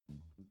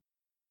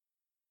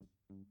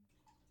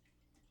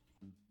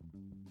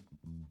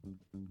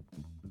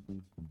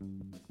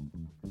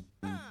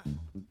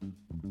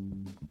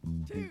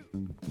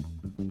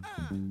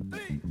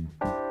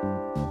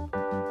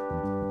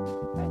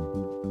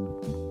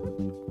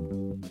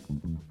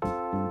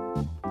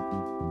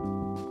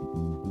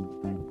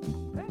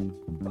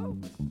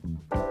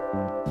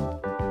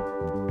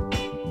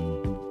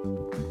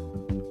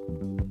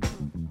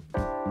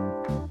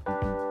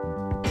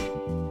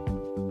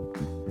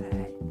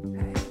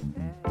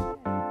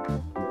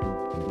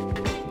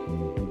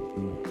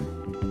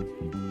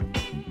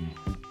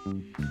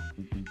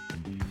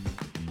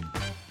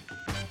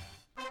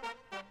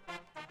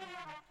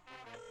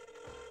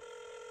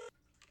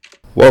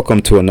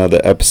Welcome to another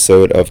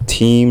episode of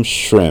Team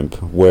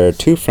Shrimp, where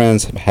two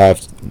friends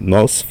have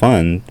most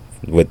fun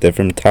with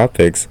different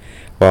topics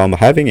while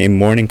having a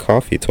morning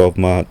coffee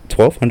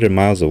 1,200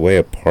 miles away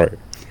apart.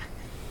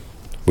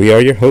 We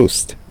are your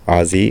hosts,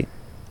 Ozzy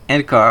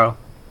and Carl.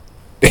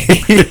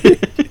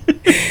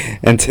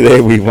 And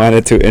today we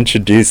wanted to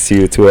introduce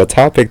you to a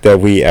topic that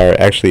we are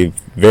actually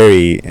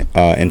very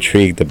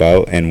intrigued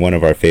about, and one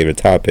of our favorite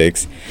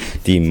topics,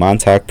 the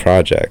Montauk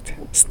Project.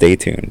 Stay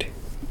tuned.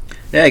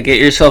 Yeah,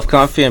 get yourself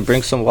comfy and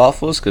bring some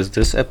waffles, because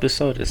this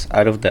episode is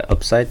out of the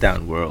upside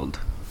down world.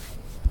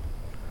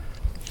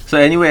 So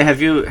anyway, have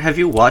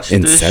you watched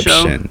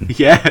Inception. this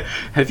show? Yeah,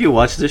 have you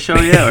watched the show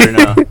yet or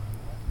no?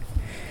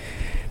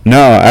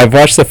 No, I've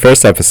watched the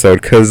first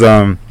episode because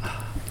I've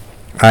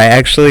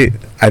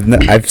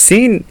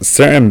seen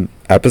certain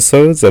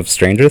episodes of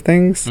Stranger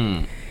Things,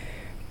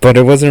 but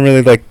it wasn't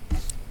really like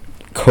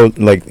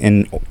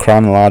in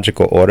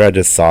chronological order. I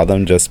just saw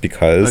them just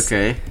because.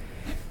 Okay.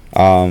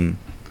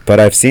 But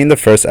I've seen the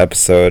first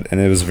episode, and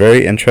it was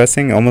very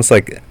interesting. Almost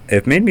like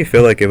it made me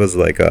feel like it was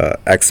like a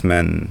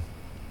X-Men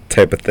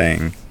type of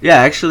thing. Yeah,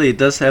 actually, it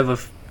does have a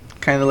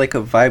kind of like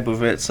a vibe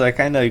of it. So I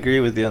kind of agree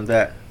with you on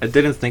that. I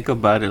didn't think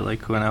about it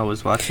like when I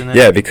was watching it.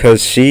 Yeah,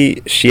 because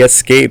she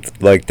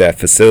escaped like that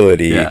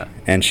facility,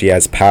 and she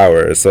has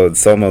power. So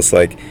it's almost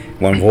like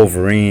when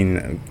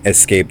Wolverine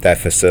escaped that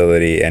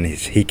facility, and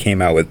he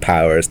came out with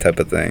powers type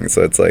of thing.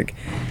 So it's like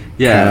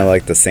kind of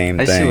like the same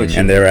thing,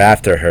 and they were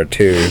after her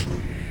too.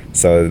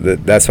 So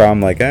that's why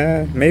I'm like,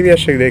 maybe I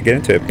should get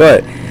into it.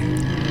 But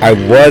I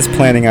was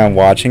planning on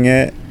watching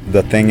it.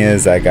 The thing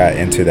is, I got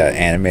into that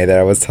anime that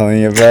I was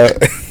telling you about.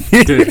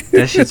 Dude,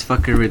 that shit's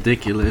fucking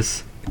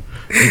ridiculous.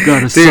 You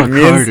gotta suck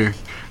harder.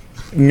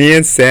 Me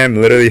and Sam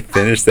literally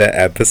finished that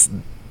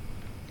episode.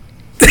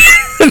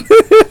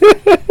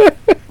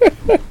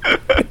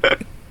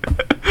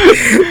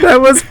 That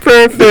was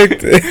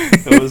perfect.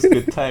 That was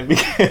good timing.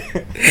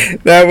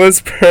 That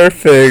was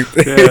perfect.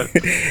 Yeah.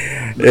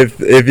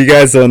 If you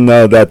guys don't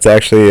know, that's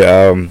actually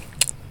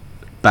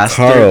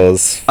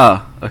Carl's.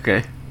 Oh,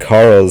 okay.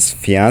 Carl's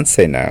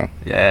fiance now.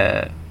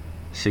 Yeah,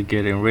 shit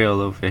getting real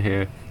over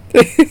here.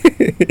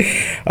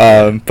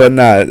 But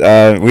not.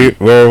 We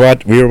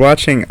were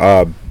watching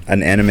an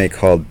anime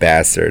called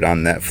Bastard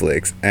on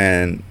Netflix,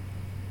 and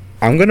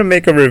I'm gonna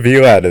make a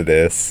review out of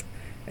this.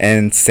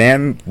 And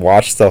Sam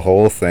watched the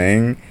whole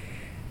thing,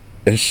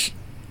 and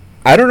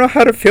I don't know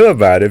how to feel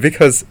about it,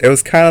 because it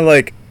was kind of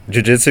like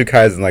Jujutsu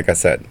Kaisen, like I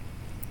said,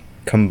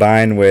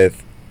 combined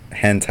with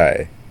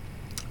hentai.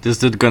 This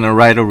dude gonna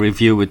write a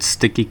review with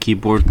sticky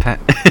keyboard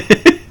pad.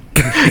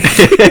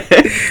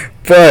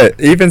 But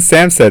even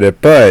Sam said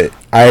it, but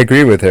I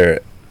agree with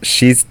her.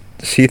 She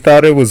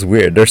thought it was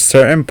weird. There's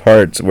certain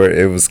parts where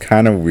it was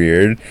kind of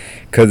weird,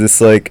 because it's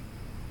like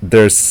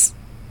there's,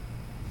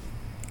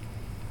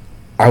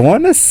 I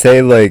want to say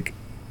it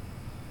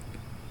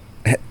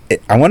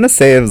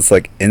was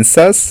like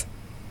incest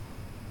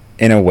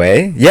in a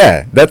way.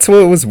 Yeah, that's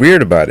what was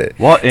weird about it.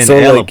 What, in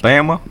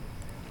Alabama?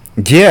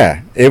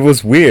 Yeah, it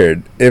was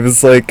weird. It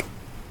was like,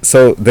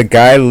 so the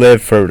guy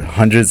lived for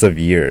hundreds of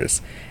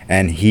years,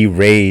 and he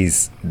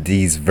raised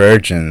these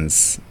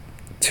virgins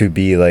to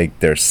be like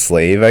their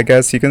slave, I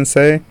guess you can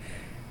say.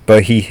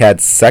 But he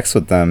had sex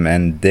with them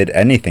and did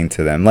anything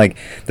to them. Like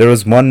there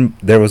was one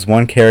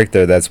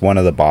character that's one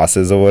of the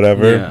bosses or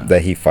whatever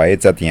that he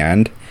fights at the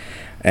end,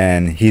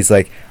 and he's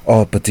like,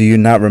 "Oh, but do you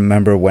not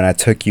remember when I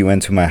took you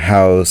into my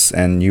house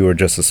and you were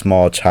just a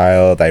small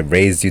child? I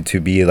raised you to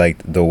be like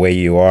the way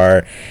you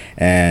are,"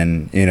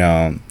 and you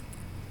know,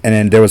 and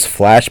then there was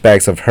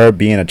flashbacks of her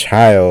being a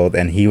child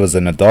and he was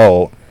an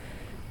adult,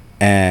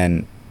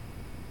 and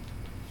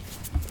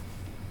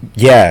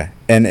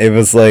and it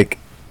was like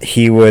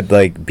he would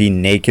like be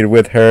naked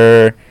with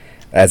her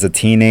as a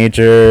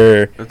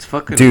teenager. That's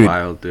fucking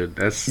wild, dude.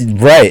 That's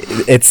right.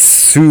 It's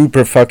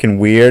super fucking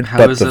weird.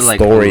 How is it like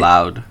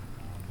allowed?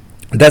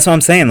 That's what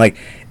I'm saying. Like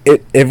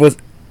it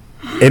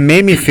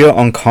made me feel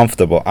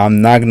uncomfortable.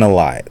 I'm not gonna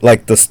lie.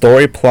 Like the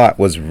story plot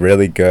was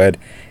really good.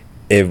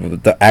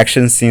 The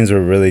action scenes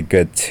were really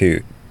good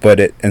too. But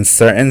in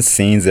certain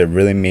scenes, it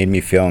really made me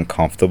feel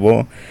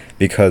uncomfortable,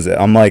 because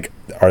I'm like,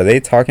 are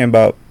they talking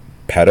about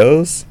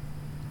pedos?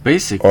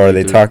 Basically, or are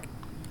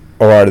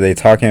they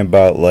talking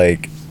about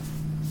like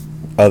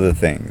other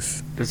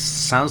things? This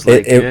sounds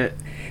like it.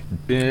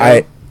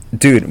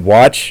 Dude,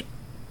 watch.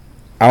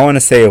 I want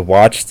to say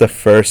watch the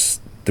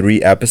first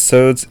 3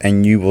 episodes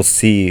and you will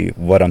see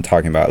what I'm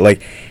talking about.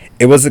 Like,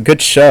 it was a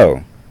good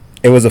show.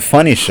 It was a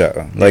funny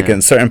show, like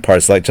in certain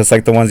parts, like just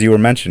like the ones you were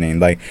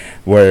mentioning, like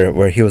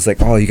where he was like,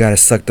 oh, you gotta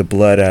suck the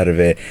blood out of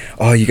it,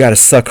 oh, you gotta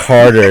suck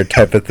harder,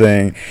 type of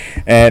thing.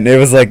 And it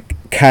was like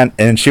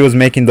and she was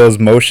making those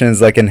motions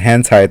like in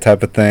hentai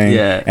type of thing,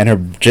 and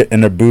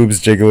her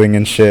boobs jiggling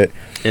and shit.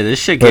 Yeah, this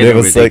shit getting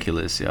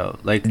ridiculous, like, yo.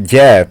 Like,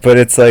 yeah, but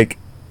it's like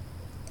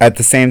at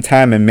the same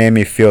time it made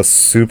me feel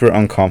super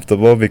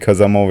uncomfortable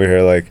because I'm over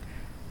here like,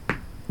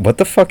 what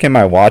the fuck am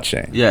I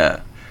watching?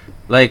 Yeah,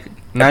 like.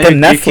 Now but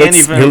Netflix you can't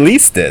even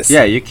released this.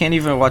 Yeah, you can't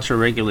even watch a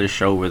regular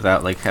show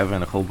without like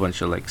having a whole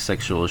bunch of like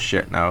sexual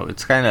shit. Now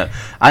it's kind of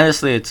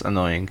honestly, it's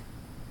annoying.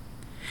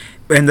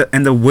 And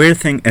the weird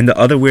thing, and the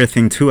other weird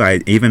thing too,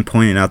 I even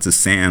pointed out to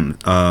Sam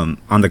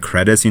on the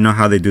credits. You know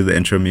how they do the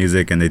intro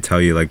music and they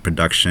tell you like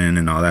production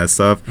and all that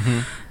stuff. Mm-hmm.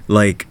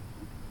 Like,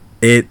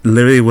 it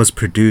literally was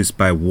produced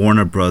by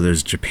Warner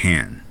Brothers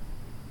Japan.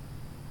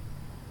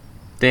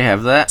 They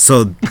have that?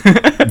 So,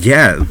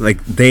 yeah,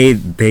 like, they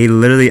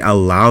literally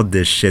allowed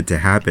this shit to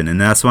happen. And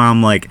that's why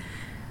I'm like,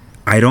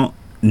 I don't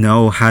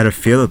know how to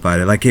feel about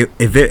it. Like,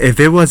 if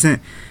it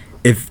wasn't...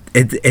 If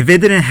it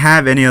didn't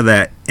have any of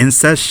that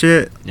incest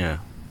shit... Yeah.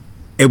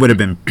 It would have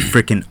been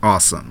freaking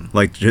awesome.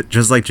 Like,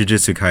 just like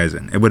Jujutsu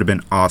Kaisen. It would have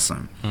been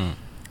awesome.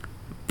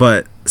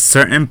 But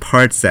certain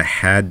parts that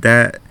had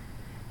that...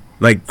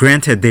 Like,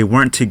 granted, they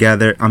weren't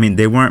together. I mean,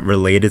 they weren't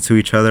related to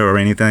each other or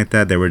anything like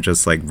that. They were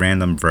just, like,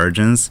 random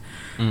virgins.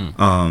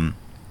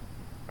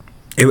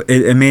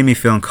 It made me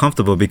feel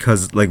uncomfortable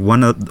because, like,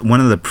 one of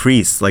the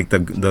priests, like,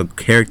 the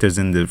characters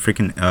in the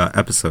freaking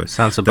episode.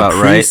 Sounds about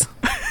right.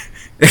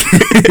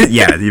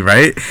 Yeah,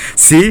 right?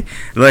 See?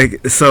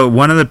 Like, so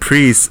one of the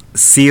priests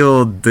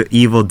sealed the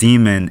evil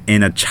demon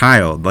in a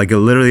child, like,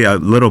 literally a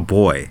little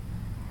boy.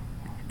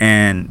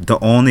 And the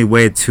only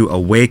way to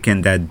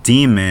awaken that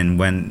demon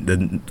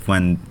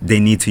when they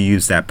need to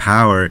use that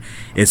power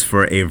is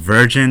for a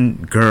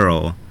virgin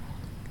girl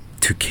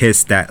to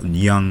kiss that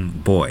young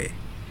boy.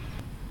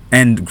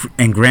 And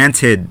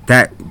granted,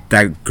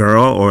 that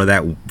girl or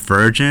that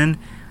virgin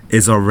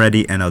is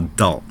already an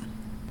adult.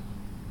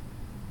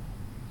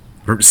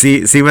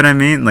 See what I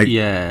mean? Like,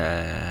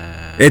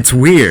 yeah, it's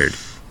weird.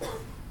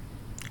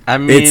 I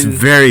mean,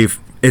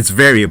 it's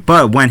very,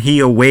 but when he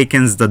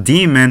awakens the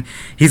demon,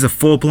 he's a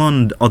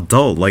full-blown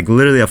adult, like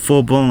literally a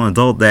full-blown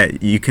adult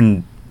that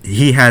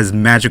he has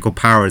magical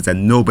powers that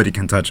nobody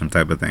can touch him,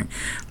 type of thing.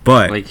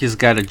 But like, he's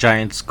got a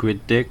giant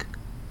squid dick.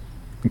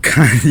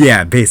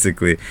 Yeah,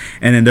 basically.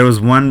 And then there was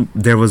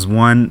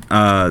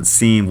one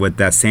scene with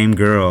that same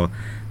girl.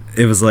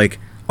 It was like,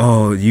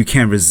 oh, you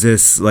can't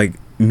resist like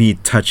me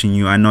touching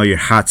you. I know your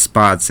hot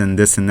spots and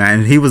this and that.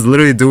 And he was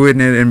literally doing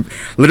it and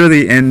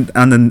literally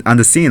on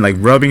the scene, like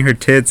rubbing her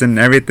tits and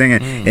everything,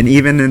 and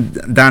even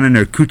down in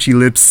her coochie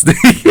lips.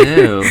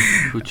 Ew,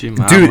 coochie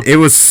mama. Dude, it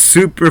was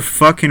super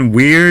fucking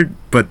weird,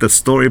 but the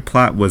story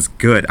plot was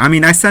good. I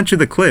mean, I sent you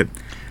the clip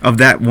of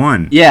that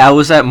one. Yeah, I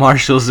was at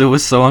Marshall's. It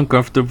was so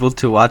uncomfortable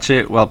to watch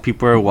it while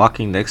people are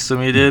walking next to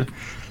me, dude.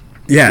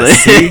 Yeah,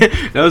 see?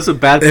 That was a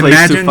bad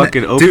place to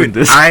fucking open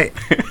this. I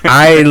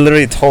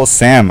literally told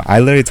Sam,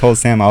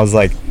 I was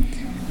like,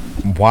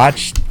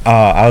 watch,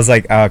 I was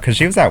like, because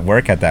she was at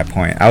work at that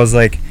point. I was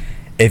like,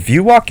 if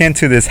you walk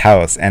into this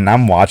house and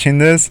I'm watching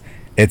this,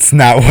 it's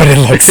not what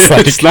it looks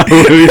like. It's not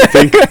what we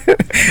think.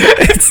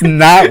 It's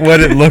not what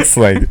it looks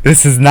like.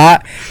 This is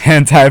not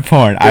hentai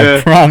porn. Yeah.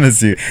 I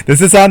promise you.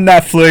 This is on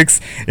Netflix.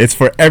 It's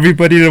for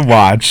everybody to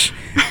watch.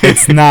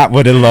 It's not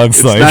what it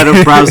looks like. It's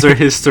not a browser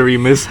history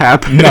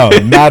mishap. No,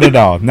 not at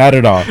all. Not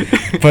at all.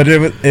 But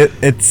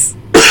it's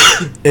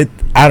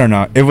I don't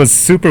know. It was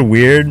super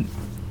weird.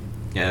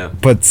 Yeah.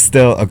 But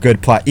still a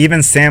good plot.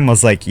 Even Sam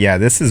was like, yeah,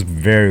 this is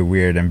very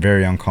weird and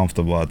very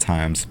uncomfortable at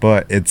times,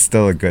 but it's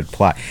still a good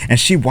plot. And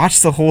she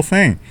watched the whole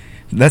thing.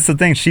 That's the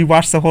thing. She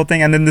watched the whole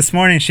thing. And then this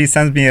morning she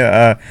sends me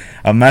a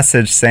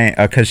message saying,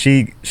 because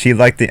she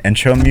liked the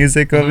intro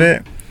music of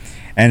it.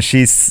 And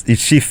she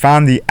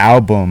found the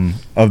album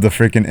of the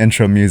freaking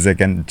intro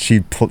music, and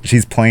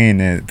she's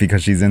playing it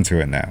because she's into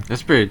it now.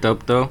 That's pretty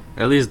dope, though.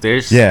 At least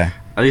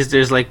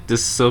there's like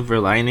this silver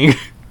lining.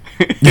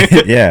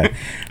 Yeah,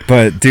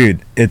 but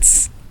dude,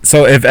 it's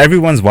so if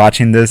everyone's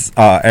watching this,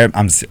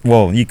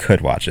 you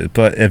could watch it,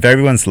 but if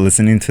everyone's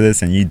listening to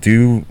this and you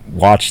do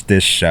watch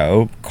this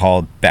show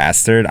called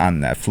Bastard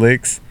on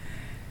Netflix,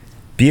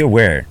 be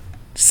aware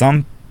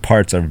some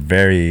parts are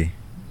very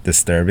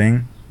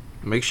disturbing.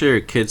 Make sure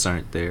your kids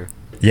aren't there.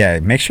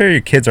 Yeah, make sure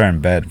your kids are in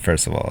bed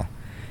first of all,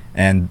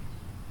 and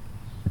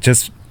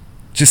just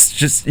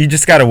you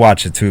just gotta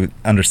watch it to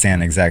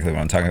understand exactly what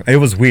I'm talking about. It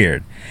was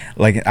weird.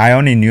 Like, I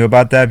only knew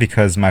about that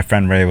because my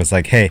friend Ray was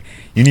like, "Hey,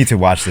 you need to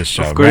watch this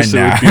show right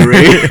now." Of course, it would be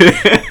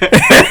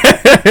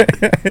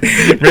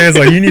Ray. Ray was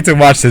like, "You need to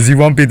watch this. You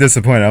won't be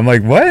disappointed." I'm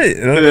like, "What?"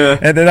 Yeah.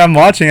 And then I'm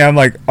watching. I'm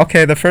like,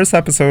 "Okay, the first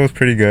episode was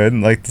pretty good.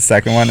 Like the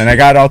second one, and I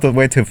got all the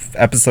way to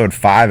episode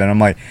 5, and I'm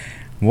like,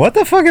 what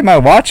the fuck am I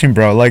watching,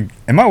 bro? Like,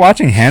 am I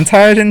watching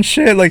hentai and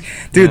shit? Like,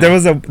 dude,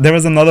 Yeah. there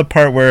was another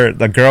part where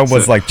the girl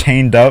was So, like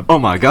chained up. oh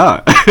my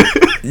god.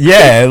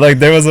 Yeah, like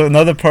there was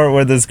another part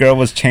where this girl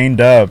was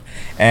chained up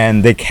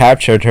and they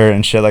captured her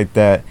and shit like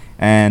that.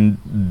 And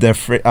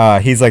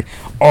he's like,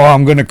 "Oh,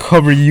 I'm gonna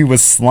cover you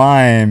with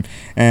slime,"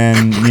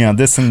 and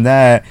this and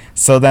that.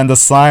 So then the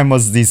slime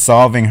was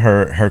dissolving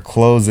her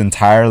clothes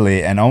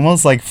entirely and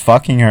almost like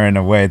fucking her in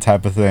a way,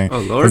 type of thing. Oh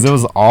Because lord. it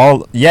was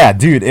all, yeah,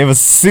 dude. It was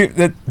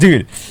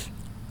dude.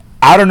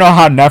 I don't know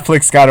how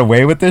Netflix got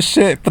away with this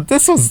shit, but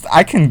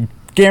I can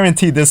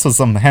guarantee this was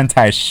some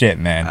hentai shit,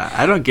 man.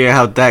 I don't get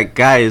how that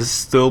guy is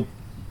still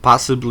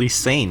possibly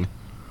sane.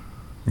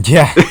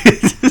 Yeah.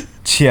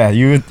 Yeah,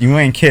 you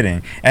ain't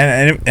kidding,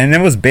 and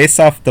it was based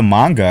off the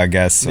manga, I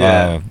guess.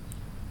 Yeah.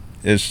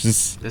 It's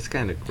just That's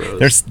kind of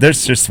gross.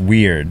 there's just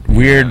weird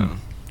Yeah.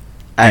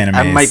 I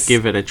animes. might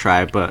give it a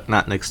try, but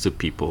not next to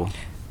people.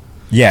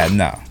 Yeah,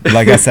 no,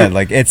 like I said,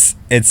 like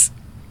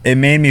it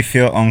made me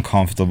feel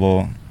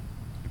uncomfortable,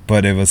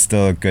 but it was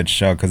still a good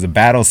show because the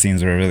battle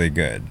scenes were really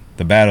good.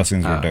 The battle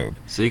scenes were dope.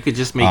 So you could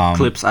just make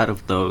clips out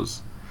of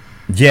those.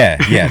 Yeah,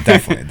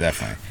 definitely,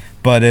 definitely.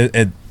 But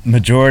it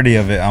majority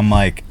of it, I'm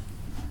like,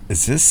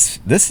 this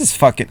is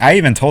fucking. I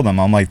even told him,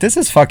 I'm like, this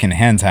is fucking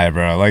hentai,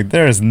 bro. Like,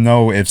 there is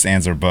no ifs,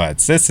 ands, or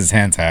buts. This is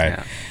hentai.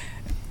 Yeah.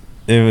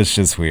 It was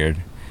just weird.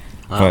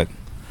 Well, But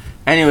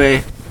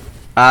anyway,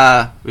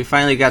 we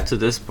finally got to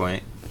this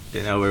point,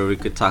 where we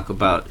could talk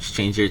about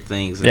Stranger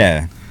Things and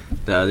yeah,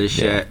 the other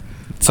shit.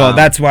 so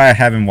that's why I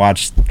haven't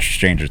watched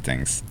Stranger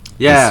Things.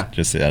 Yeah.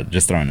 just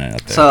throwing it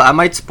out there. So I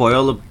might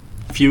spoil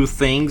a few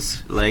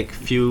things, like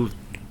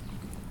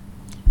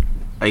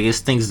I guess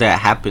things that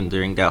happened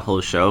during that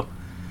whole show.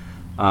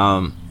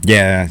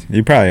 Yeah,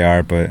 you probably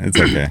are, but it's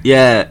okay.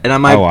 Yeah, and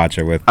I'll watch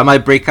it with. I might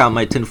break out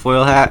my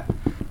tinfoil hat.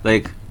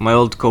 Like, my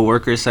old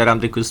coworker said I'm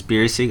the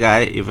conspiracy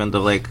guy, even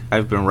though, like,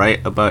 I've been right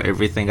about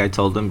everything I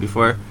told them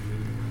before.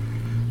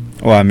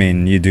 Well, I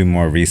mean, you do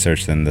more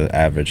research than the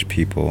average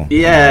people.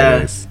 Yeah.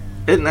 nowadays.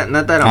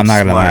 Not that I'm not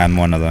smart. gonna lie, I'm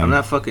one of them. I'm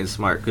not fucking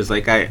smart, because,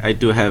 like, I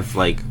do have,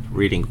 like,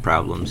 reading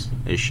problems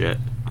and shit,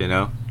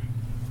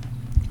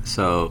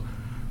 So,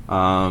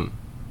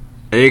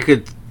 it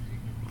could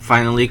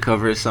finally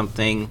cover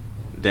something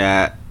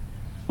that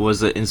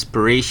was an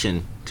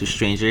inspiration to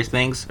Stranger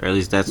Things, or at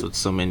least that's what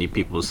so many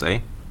people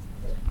say.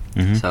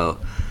 Mhm. So,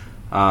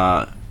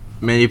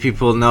 many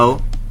people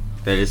know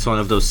that it's one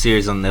of those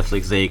series on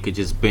Netflix that you could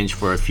just binge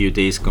for a few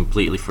days,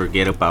 completely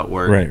forget about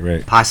work,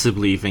 Right.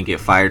 possibly even get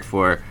fired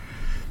for.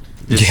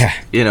 Yeah.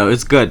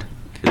 It's good.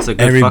 It's a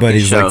good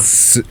Everybody's fucking like,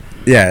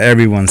 show.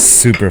 everyone's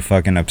super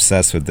fucking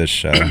obsessed with this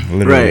show.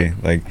 Literally, Right.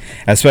 like,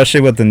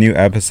 especially with the new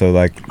episode.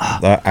 Like,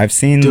 I've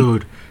seen.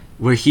 Dude,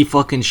 where he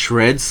fucking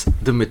shreds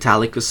the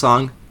Metallica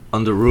song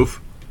on the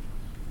roof.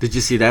 Did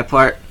you see that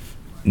part?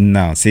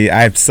 No, see,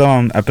 I saw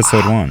on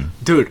episode 1.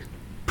 Dude,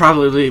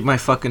 probably my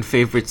fucking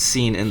favorite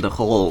scene in the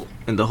whole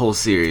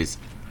series.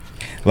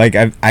 Like,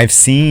 I've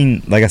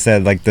seen, like I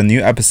said, like the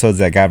new episodes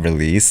that got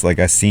released. Like,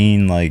 I've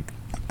seen like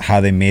how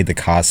they made the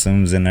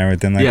costumes and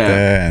everything like Yeah.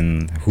 that,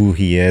 and who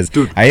he is.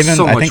 Dude, I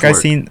so much think I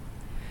work. seen.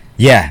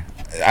 Yeah,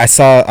 I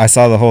saw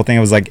the whole thing.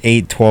 It was like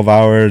 8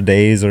 12-hour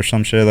days or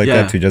some shit like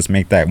Yeah. that to just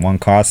make that one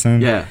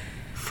costume. Yeah,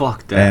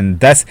 fuck that. And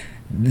that's,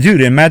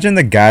 dude, imagine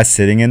the guy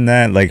sitting in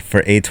that like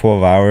for 8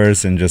 12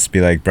 hours and just be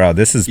like, bro,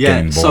 this is yeah,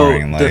 getting so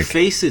boring. the Like,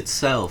 face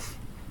itself,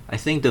 I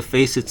think the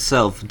face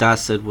itself, that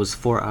said was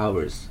 4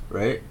 hours,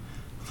 right?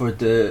 For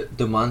the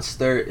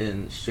monster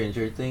in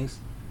Stranger Things,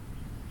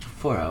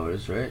 4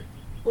 hours, right?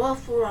 What,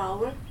 4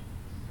 hours?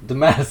 The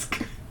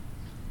mask.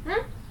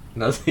 Hmm?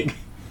 Nothing.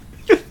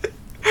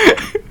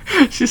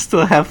 She's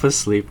still half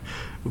asleep,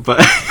 but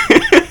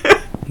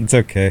it's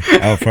okay.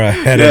 I'll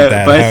probably edit yeah,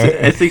 that but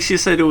out. I think she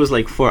said it was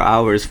like 4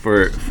 hours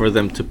for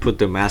them to put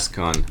the mask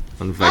on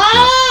Vecna.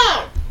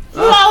 Ah!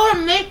 4 hour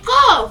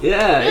makeup!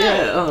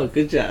 Yeah. Oh,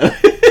 good job.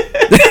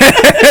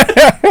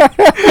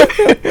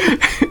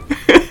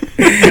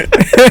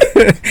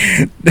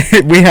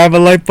 We have a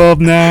light bulb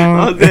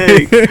now. Oh,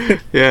 dang.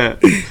 Yeah,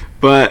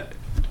 but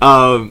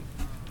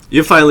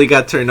you finally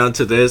got turned on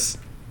to this,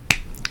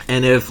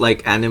 and if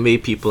like anime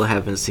people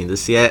haven't seen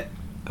this yet,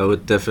 I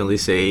would definitely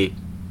say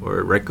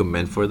or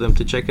recommend for them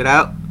to check it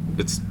out.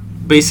 It's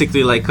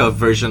basically like a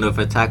version of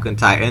Attack on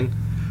Titan,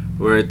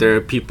 where there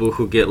are people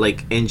who get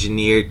like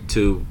engineered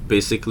to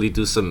basically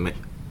do some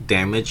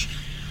damage,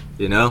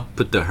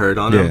 put the hurt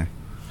on them.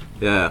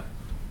 Yeah.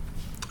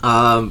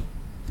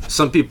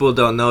 Some people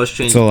don't know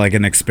Stranger. So like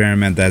an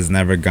experiment that's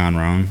never gone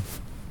wrong.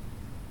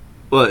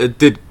 Well, it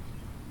did.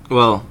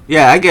 Well,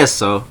 yeah, I guess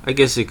so. I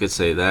guess you could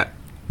say that.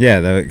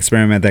 Yeah, the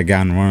experiment that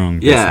gone wrong.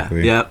 Yeah.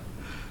 Basically. Yep.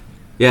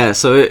 Yeah.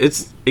 So it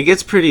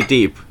gets pretty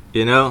deep.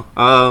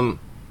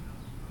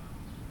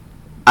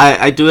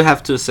 I do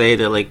have to say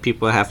that like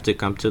people have to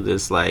come to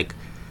this like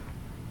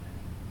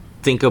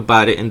think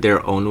about it in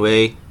their own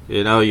way.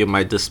 You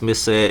might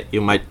dismiss it.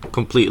 You might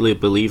completely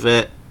believe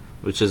it,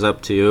 which is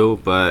up to you.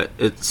 But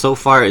so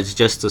far it's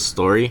just a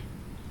story.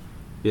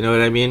 You know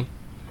what I mean?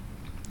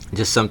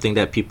 Just something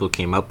that people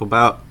came up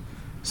about.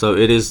 So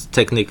it is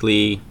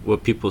technically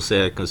what people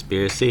say a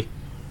conspiracy.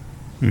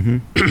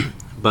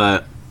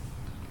 But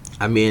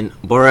I mean,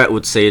 Borat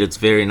would say it's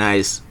very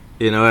nice.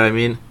 You know what I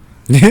mean?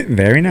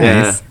 Very nice.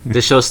 Yeah.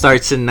 The show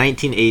starts in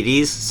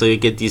 1980s, so you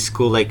get these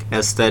cool like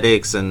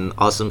aesthetics and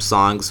awesome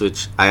songs,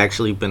 which I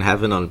actually been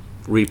having on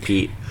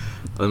repeat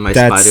on my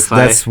Spotify.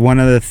 That's one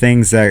of the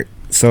things that.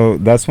 So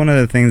that's one of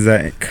the things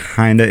that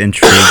kind of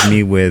intrigued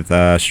me with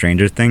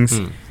Stranger Things.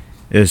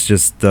 It's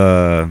just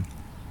They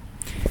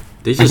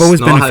just I've always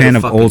know been a how fan to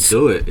of fucking old.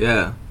 do it.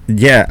 Yeah.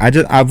 Yeah,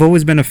 I've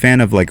always been a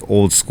fan of like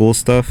old school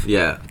stuff.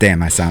 Yeah.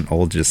 Damn, I sound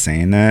old just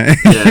saying that.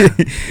 Yeah.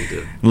 You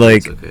do.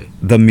 Like It's okay.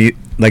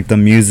 the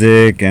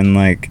music and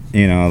like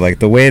like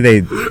the way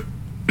they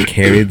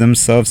carry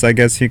themselves, I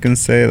guess you can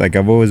say. Like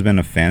I've always been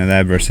a fan of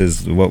that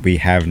versus what we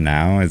have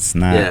now. It's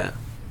not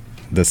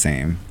the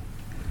same.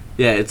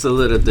 Yeah, it's a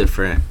little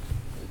different.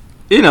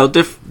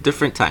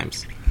 Different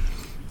times.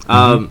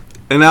 And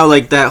now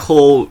like that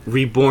whole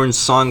Reborn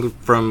song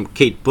from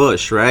Kate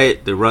Bush,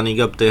 right? The Running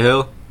Up the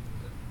Hill.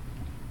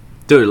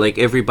 Dude, like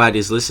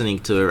everybody's listening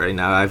to it right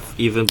now. I've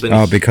even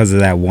been because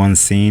of that one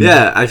scene.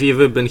 Yeah, I've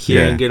even been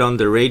hearing it on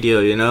the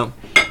radio, That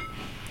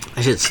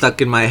shit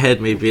stuck in my head.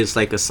 Maybe it's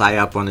like a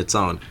psyop on its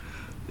own.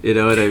 You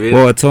know what I mean?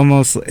 Well, it's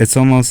almost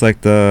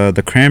like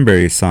the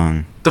Cranberry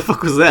song. The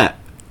fuck was that?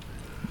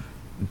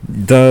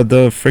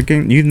 The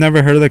freaking, you've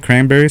never heard of the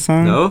Cranberry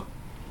song? No?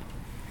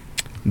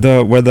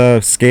 Where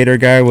the skater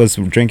guy was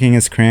drinking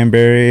his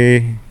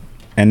cranberry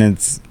and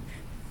it's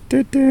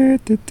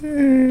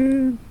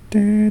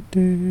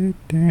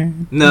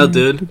No,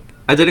 dude.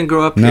 I didn't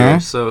grow up here,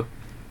 so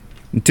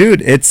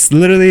dude, it's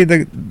literally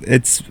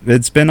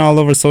it's been all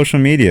over social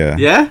media.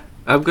 Yeah?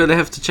 I'm gonna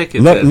have to check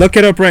it. Look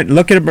it up right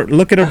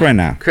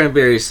now.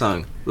 Cranberry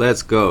song.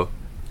 Let's go.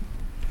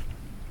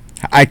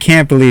 I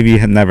can't believe you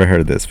have never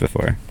heard of this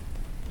before.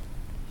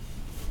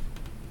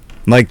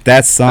 Like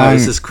that song.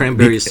 This is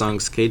Cranberry song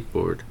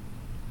Skateboard.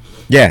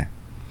 Yeah.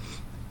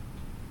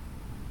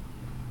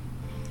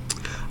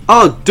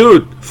 Oh,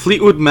 dude,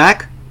 Fleetwood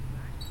Mac.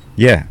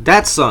 Yeah.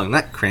 That song,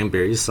 not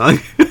Cranberry song.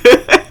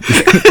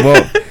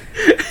 Well,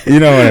 you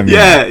know what I mean.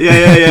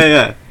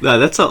 Yeah. No,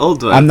 that's an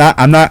old one.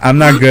 I'm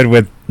not good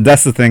with.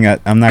 That's the thing.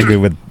 I'm not good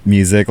with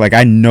music. Like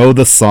I know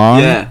the song.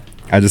 Yeah.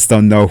 I just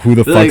don't know who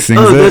the fuck like, sings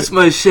oh, it. That's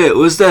my shit.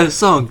 What's that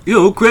song?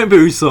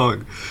 Cranberry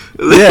song.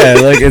 Yeah,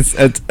 like it's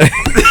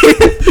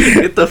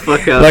Get the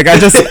fuck out. like I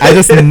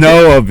just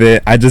know of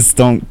it. I just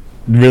don't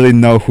really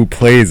know who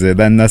plays it.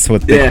 And that's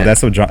what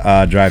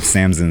drives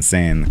Sam's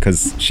insane,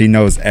 because she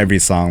knows every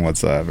song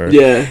whatsoever.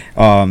 Yeah.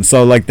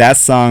 So like that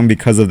song,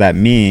 because of that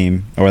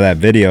meme or that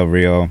video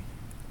reel,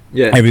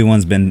 yeah,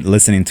 everyone's been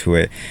listening to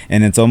it,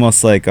 and it's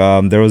almost like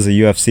there was a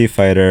UFC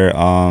fighter,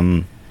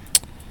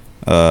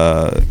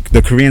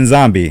 the Korean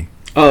Zombie.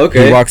 Oh,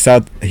 okay.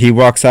 He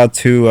walks out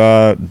to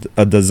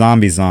the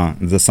zombie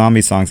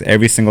songs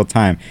every single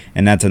time,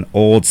 and that's an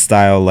old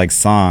style like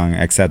song,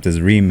 except it's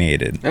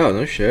remade. Oh,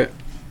 no shit.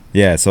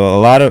 Yeah, so a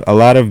lot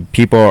of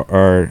people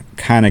are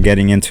kind of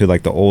getting into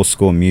like the old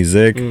school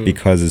music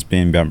because it's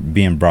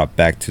being brought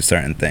back to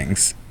certain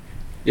things.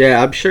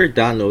 Yeah, I'm sure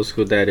Don knows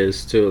who that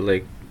is too.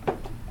 Like,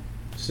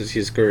 since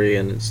he's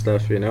Korean and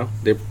stuff,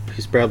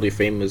 he's probably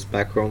famous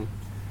back home.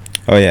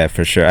 Oh yeah,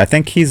 for sure. I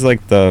think he's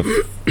like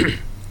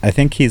I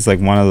think he's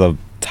like one of the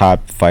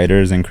top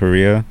fighters in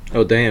Korea.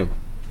 Oh damn.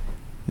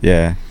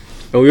 Yeah.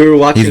 And we were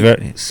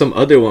watching some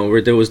other one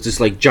where there was this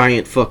like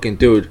giant fucking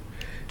dude.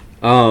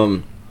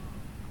 That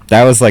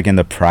was like in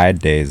the Pride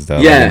days though.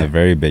 Yeah. Like in the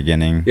very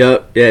beginning.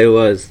 Yep. Yeah, it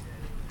was.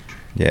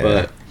 Yeah.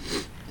 But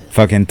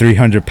fucking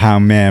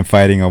 300-pound man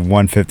fighting a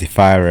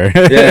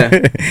 155er.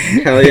 Yeah.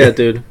 Hell yeah,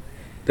 dude.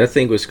 That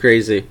thing was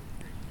crazy.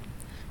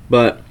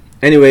 But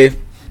anyway,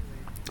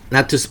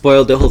 not to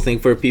spoil the whole thing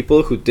for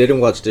people who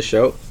didn't watch the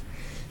show.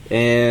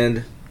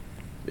 And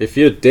if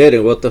you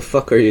didn't, what the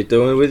fuck are you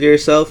doing with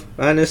yourself,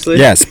 honestly?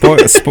 Yeah,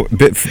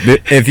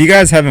 if you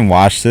guys haven't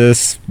watched this,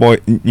 spoiler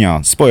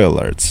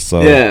alerts.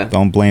 So yeah,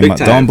 don't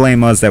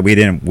blame us that we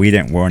didn't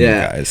warn you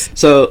guys.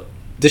 So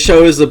the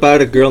show is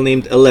about a girl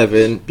named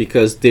 11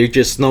 because they're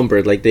just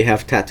numbered, like they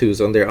have tattoos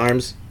on their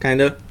arms,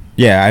 kind of.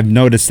 Yeah, I've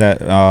noticed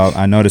that.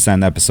 I noticed that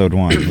in episode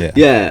 1. Yeah.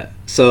 Yeah.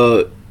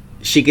 So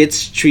she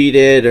gets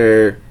treated,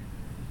 or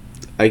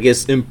I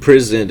guess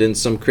imprisoned in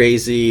some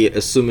crazy,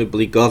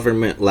 assumably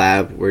government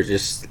lab where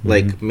just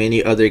like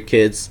many other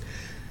kids,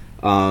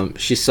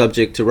 she's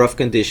subject to rough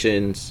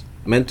conditions,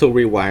 mental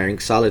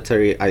rewiring,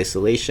 solitary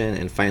isolation,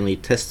 and finally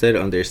tested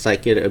on their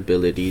psychic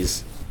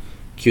abilities.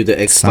 Cue the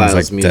X-Files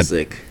like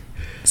music.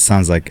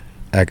 Sounds like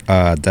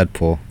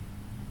Deadpool.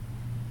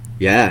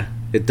 Yeah,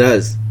 it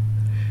does.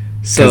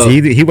 So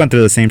he went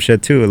through the same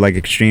shit too, like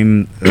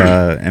extreme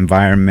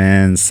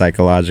environment,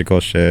 psychological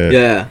shit.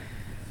 Yeah.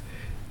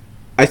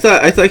 I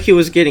thought he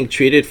was getting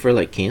treated for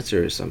like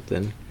cancer or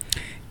something.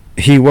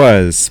 He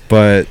was,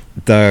 but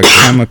the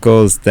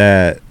chemicals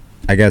that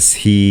I guess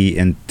he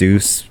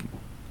induced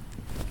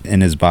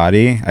in his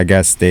body, I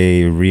guess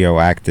they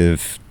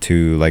radioactive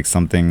to like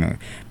something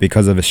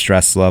because of his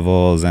stress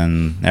levels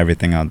and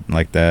everything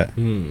like that.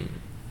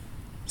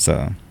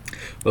 So.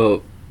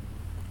 Well,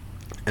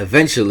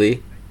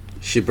 Eventually,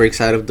 she breaks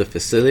out of the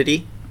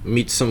facility,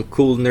 meets some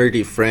cool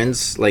nerdy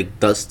friends like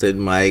Dustin,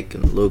 Mike,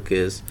 and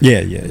Lucas,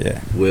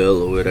 Yeah.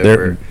 Will, or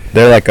whatever.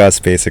 They're like us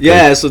basically.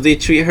 Yeah, so they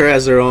treat her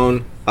as their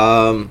own.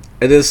 And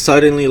then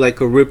suddenly, like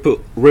a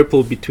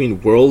ripple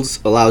between worlds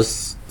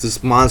allows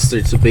this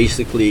monster to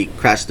basically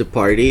crash the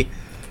party.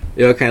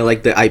 You know, kind of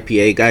like the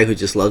IPA guy who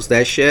just loves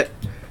that shit,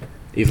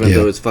 even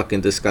though it's fucking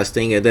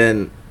disgusting. And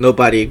then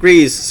nobody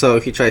agrees, so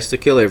he tries to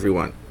kill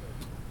everyone.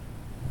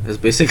 That's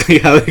basically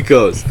how it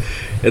goes.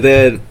 And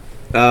then,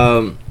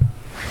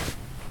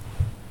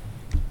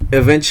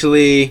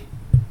 eventually,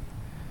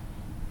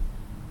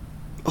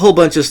 a whole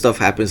bunch of stuff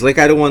happens. Like,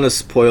 I don't want to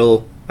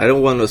spoil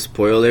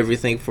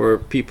everything for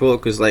people,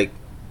 because, like,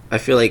 I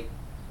feel like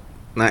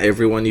not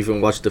everyone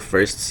even watched the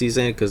first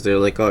season, because they're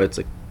like, oh, it's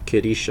a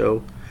kiddie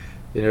show.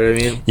 You know what I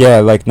mean? Yeah,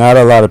 like not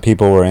a lot of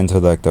people were into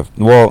like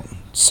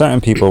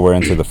certain people were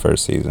into the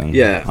first season.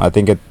 Yeah. I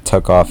think it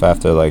took off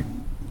after like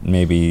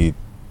maybe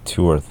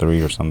 2 or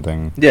 3 or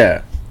something.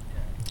 Yeah.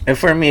 And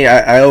for me,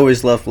 I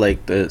always love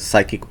like the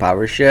psychic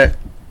power shit,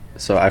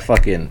 so I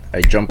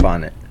jump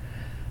on it.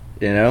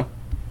 You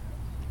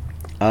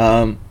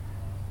know?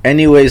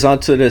 Anyways,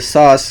 onto the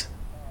sauce.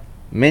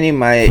 Many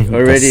might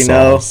already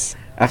know,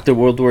 after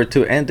World War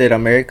II ended,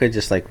 America,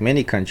 just like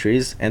many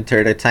countries,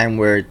 entered a time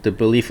where the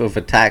belief of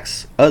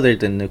attacks other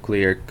than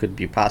nuclear could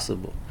be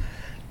possible.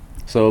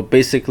 So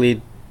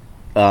basically,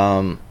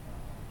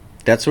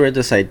 that's where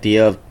this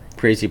idea of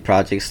crazy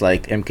projects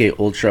like MK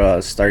Ultra,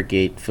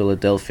 Stargate,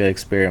 Philadelphia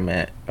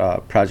Experiment,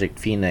 Project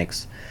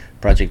Phoenix,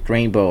 Project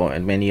Rainbow,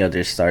 and many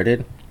others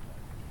started.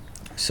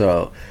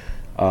 So,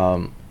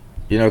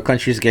 you know,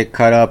 countries get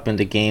caught up in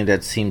the game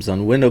that seems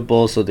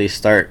unwinnable, so they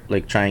start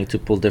like trying to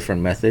pull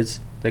different methods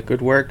that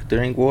could work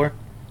during war.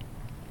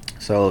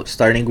 So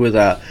starting with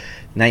a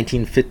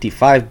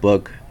 1955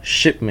 book,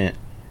 Shipment,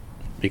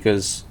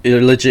 because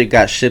it legit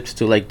got shipped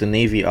to like the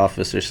Navy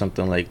office or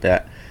something like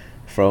that,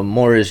 from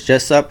Morris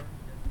Jessup,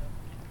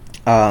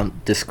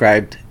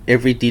 described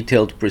every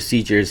detailed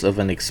procedures of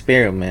an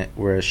experiment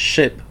where a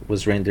ship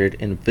was rendered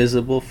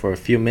invisible for a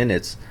few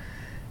minutes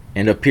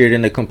and appeared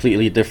in a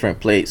completely different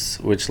place,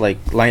 which like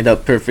lined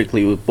up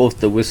perfectly with both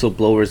the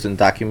whistleblowers and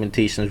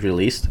documentations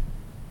released,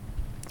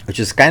 which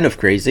is kind of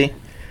crazy.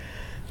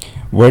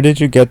 Where did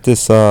you get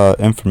this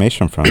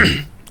information from?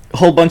 A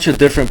whole bunch of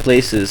different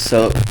places.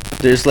 So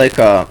there's like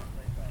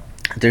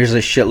there's a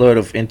shitload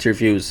of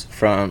interviews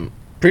from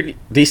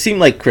they seem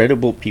like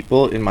credible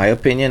people in my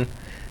opinion.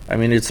 I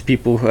mean, it's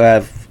people who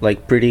have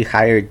like pretty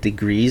higher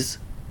degrees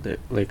that,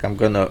 like, I'm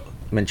gonna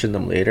mention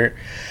them later.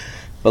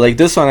 But like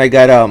this one, I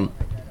got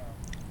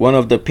one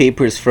of the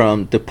papers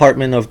from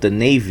Department of the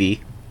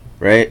Navy,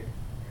 right?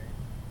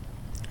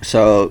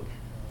 So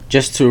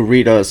just to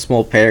read a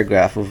small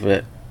paragraph of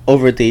it.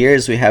 Over the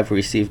years, we have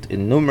received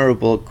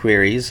innumerable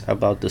queries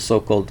about the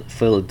so-called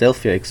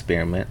Philadelphia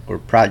experiment or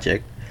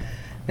project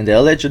and the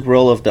alleged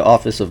role of the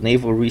Office of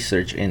Naval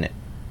Research in it.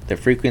 The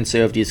frequency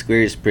of these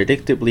queries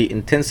predictably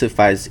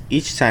intensifies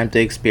each time the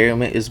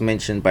experiment is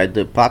mentioned by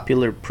the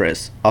popular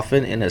press,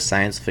 often in a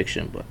science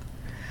fiction book.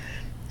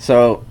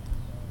 So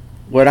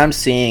what I'm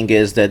seeing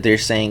is that they're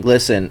saying,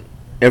 listen,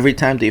 every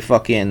time they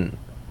fucking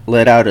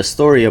let out a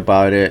story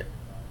about it,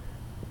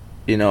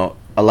 you know,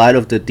 a lot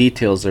of the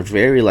details are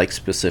very like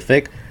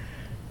specific,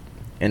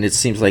 and it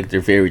seems like they're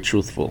very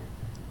truthful.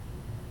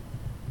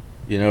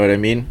 You know what I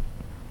mean?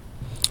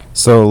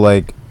 So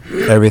like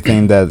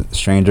everything that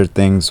Stranger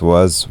Things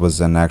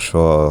was an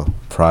actual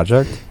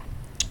project?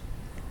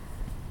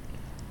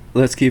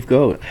 Let's keep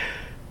going.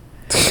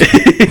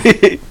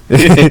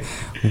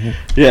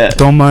 Yeah.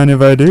 Don't mind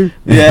if I do.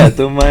 Yeah,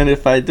 don't mind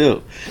if I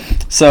do.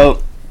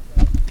 So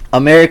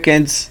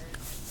Americans,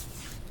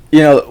 you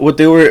know, what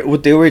they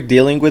were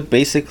dealing with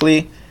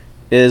basically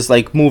is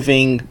like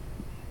moving.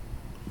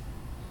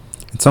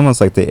 It's almost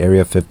like the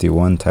Area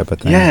 51 type of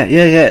thing.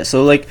 Yeah.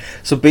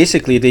 So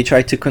basically they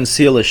tried to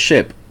conceal a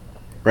ship,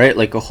 right?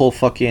 Like a whole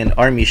fucking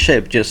army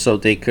ship, just so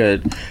they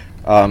could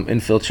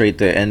infiltrate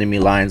the enemy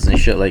lines and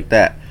shit like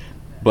that.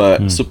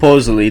 But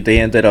supposedly they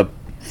ended up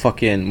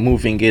fucking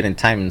moving it in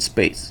time and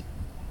space.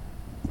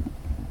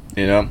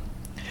 You know?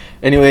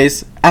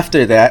 Anyways,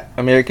 after that,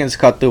 Americans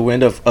caught the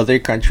wind of other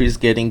countries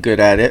getting good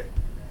at it.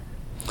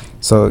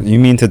 So you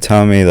mean to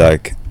tell me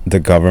like the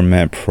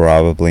government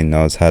probably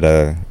knows how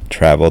to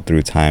travel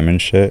through time and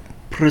shit?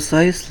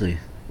 Precisely.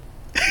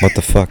 What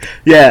the fuck?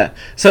 Yeah.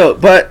 So,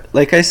 but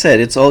like I said,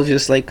 it's all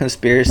just like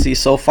conspiracy.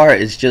 So far,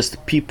 it's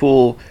just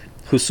people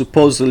who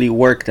supposedly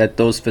worked at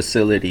those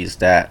facilities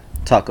that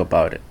talk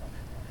about it.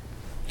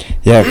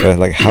 Yeah, but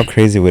like how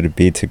crazy would it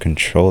be to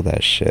control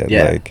that shit?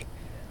 Yeah. Like,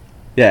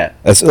 yeah.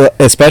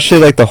 Especially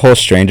like the whole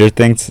Stranger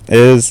Things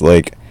is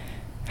like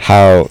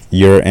how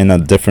you're in a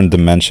different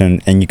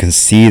dimension and you can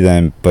see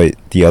them, but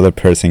the other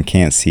person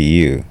can't see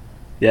you.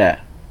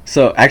 Yeah.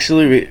 So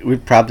actually, we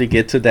probably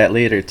get to that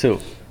later too.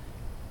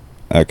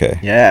 Okay.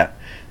 Yeah.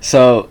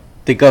 So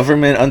the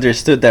government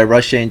understood that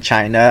Russia and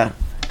China,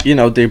 you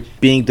know, they're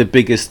being the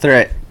biggest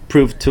threat,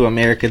 proved to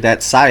America that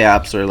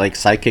psyops or like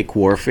psychic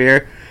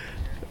warfare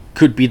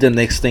could be the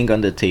next thing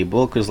on the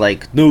table, because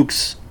like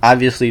nukes,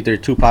 obviously they're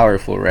too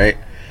powerful, right?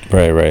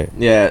 Right.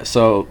 Yeah,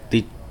 so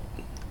they,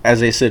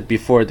 as I said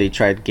before, they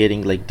tried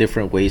getting like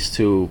different ways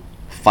to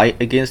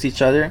fight against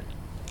each other.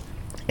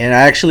 And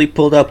I actually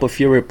pulled up a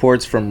few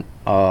reports from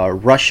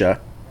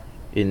Russia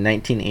in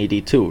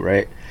 1982,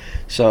 right?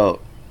 So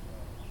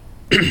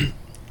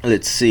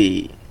let's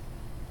see.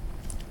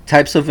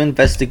 Types of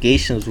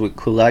investigations with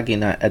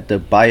Kulagina at the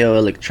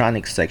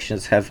bioelectronics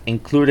sections have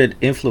included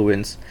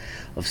influence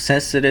of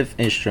sensitive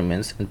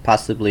instruments and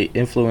possibly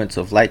influence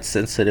of light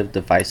sensitive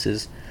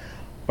devices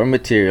or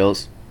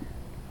materials,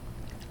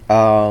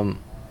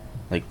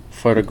 like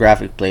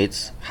photographic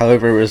plates.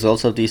 However,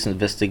 results of these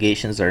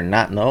investigations are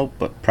not known,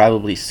 but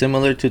probably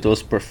similar to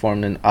those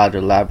performed in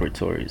other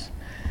laboratories.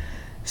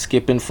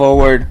 Skipping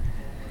forward,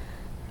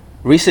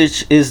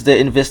 research is the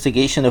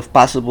investigation of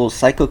possible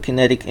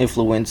psychokinetic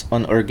influence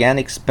on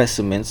organic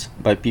specimens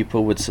by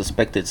people with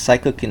suspected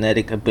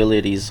psychokinetic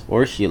abilities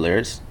or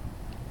healers.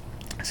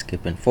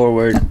 Skipping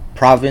forward,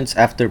 province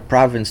after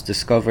province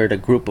discovered a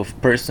group of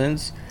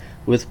persons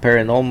with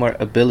paranormal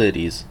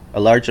abilities. A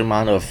large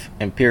amount of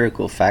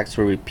empirical facts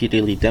were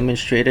repeatedly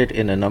demonstrated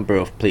in a number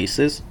of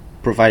places,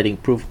 providing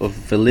proof of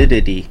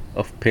validity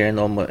of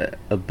paranormal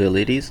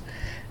abilities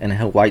and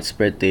how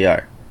widespread they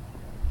are.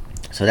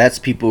 So that's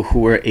people who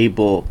were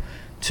able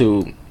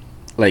to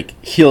like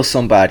heal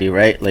somebody,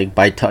 right? Like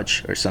by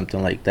touch or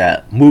something like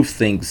that. Move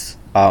things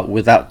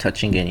without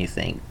touching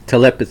anything.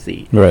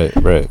 Telepathy.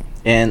 Right.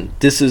 And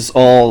this is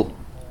all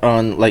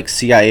on like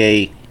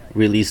CIA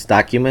released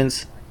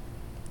documents.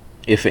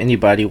 If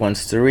anybody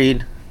wants to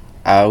read,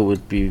 I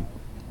would be,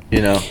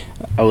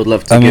 I would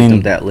love to give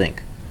them that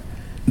link.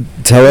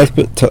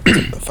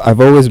 I've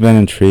always been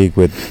intrigued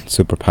with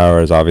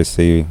superpowers.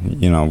 Obviously,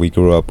 we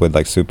grew up with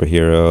like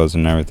superheroes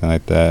and everything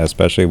like that,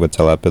 especially with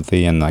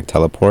telepathy and like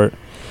teleport.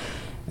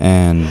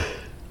 And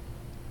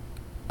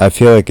I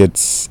feel like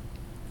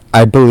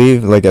I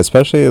believe like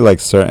especially like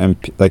certain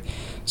like,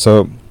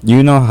 so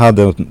how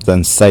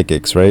the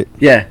psychics, right?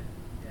 Yeah.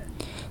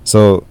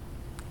 So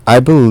I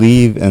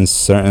believe in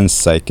certain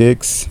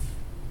psychics,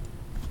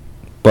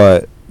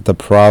 but the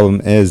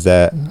problem is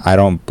that I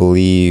don't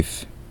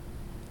believe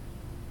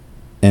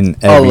in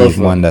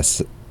everyone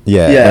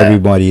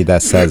everybody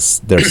that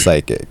says they're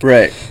psychic.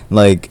 Right.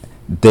 Like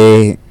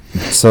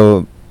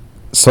so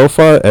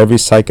far every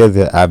psychic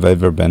that I've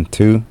ever been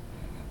to,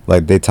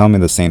 like they tell me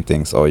the same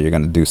things. Oh, you're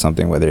gonna do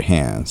something with your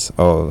hands.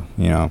 Oh,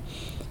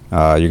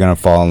 you're gonna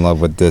fall in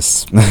love with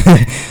this.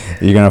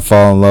 You're gonna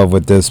fall in love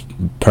with this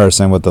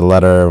person with the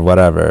letter or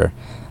whatever.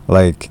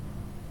 Like,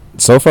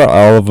 so far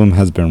all of them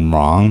has been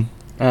wrong.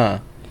 And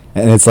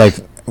it's like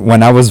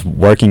when I was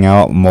working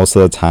out most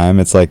of the time,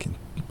 it's like,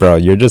 bro,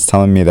 you're just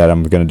telling me that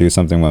I'm gonna do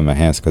something with my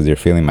hands because you're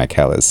feeling my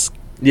callus.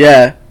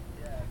 Yeah.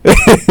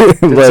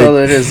 That's like, all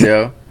it is,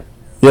 yo.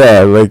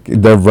 Yeah, like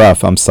they're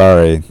rough. I'm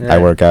sorry. Yeah. I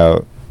work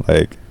out,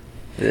 like,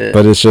 yeah.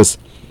 But it's just,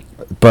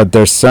 but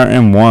there's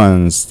certain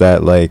ones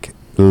that like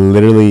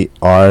literally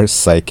are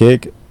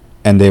psychic,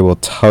 and they will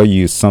tell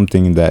you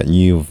something that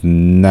you've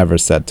never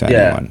said to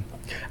anyone.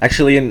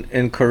 Actually,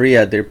 in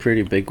Korea, they're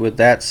pretty big with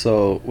that.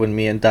 So when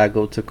me and Dad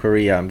go to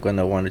Korea, I'm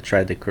gonna want to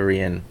try the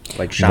Korean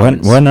like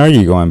shamans. When are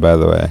you going, by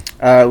the way?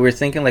 We're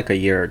thinking like a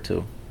year or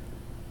two.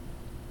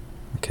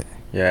 Okay.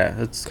 Yeah,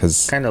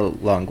 it's kind of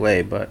a long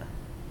way, but.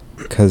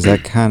 Because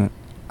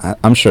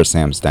I'm sure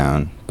Sam's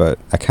down, but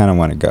I kind of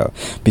want to go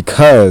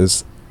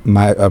because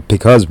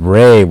because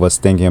Ray was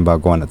thinking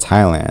about going to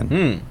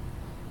Thailand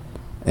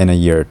in a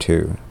year or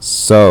two.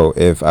 So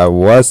if I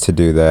was to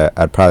do that,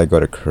 I'd probably go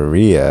to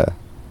Korea.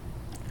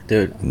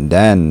 Dude, and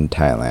then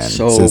Thailand.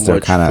 So since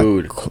much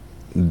food.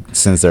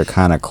 Since they're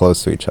kind of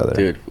close to each other.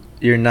 Dude,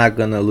 you're not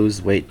gonna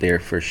lose weight there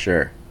for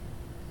sure.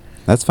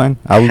 That's fine.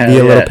 I will be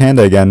a little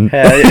panda again.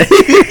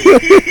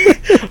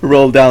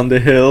 Roll down the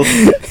hill.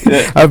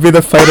 Yeah. I'll be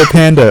the fighter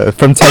panda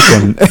from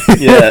Tekken.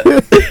 Yeah.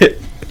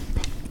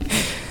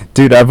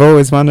 Dude, I've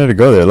always wanted to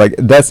go there. Like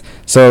that's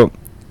so.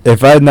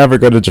 If I never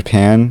go to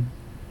Japan,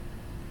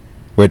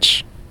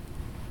 which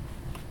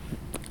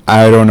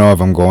I don't know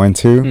if I'm going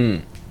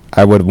to.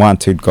 I would want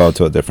to go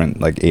to a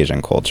different like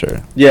Asian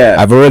culture. Yeah,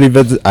 I already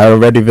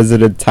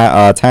visited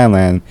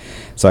Thailand,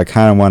 so I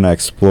kind of want to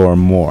explore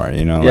more.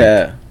 Yeah,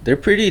 like, they're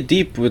pretty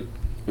deep with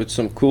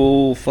some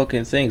cool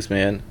fucking things,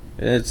 man.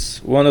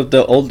 It's one of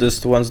the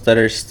oldest ones that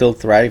are still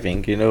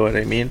thriving. You know what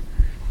I mean?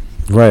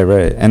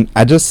 Right. And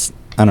I don't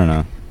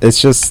know.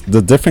 It's just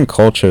the different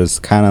cultures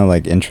kind of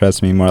like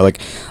interest me more. Like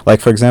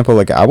for example,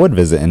 like I would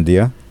visit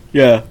India.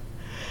 Yeah,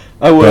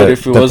 I would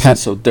if it wasn't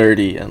so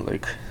dirty and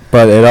like.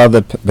 But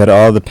it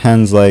all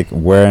depends like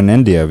where in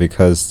India,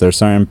 because there's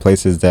certain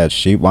places that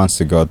she wants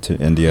to go to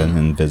India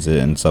and visit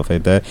and stuff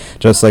like that.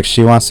 Just like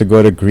she wants to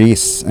go to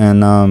Greece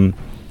and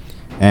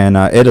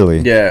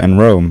Italy and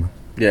Rome.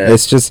 Yeah.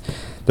 It's just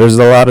there's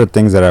a lot of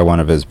things that I want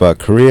to visit, but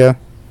Korea,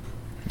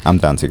 I'm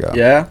down to go.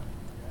 Yeah.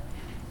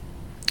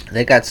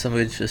 They got some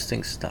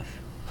interesting stuff.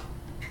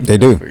 They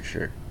do. For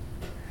sure.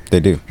 They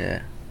do.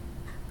 Yeah.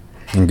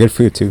 And good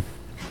food too.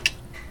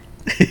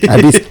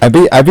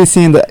 I be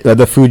seeing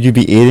the food you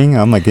be eating.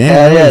 I'm like, damn.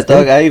 Hell yeah, that's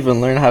dog. good. I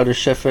even learned how to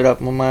chef it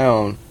up on my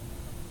own.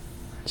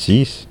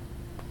 Sheesh.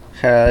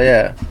 Hell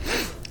yeah.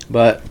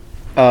 But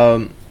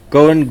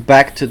going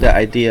back to the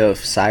idea of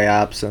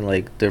psyops and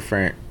like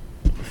different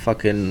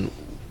fucking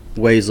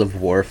ways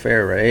of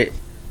warfare, right?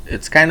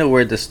 It's kind of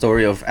where the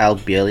story of Al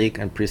Bielik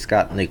and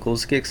Prescott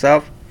Nichols kicks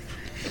off.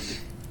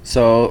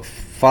 So,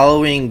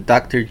 following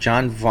Dr.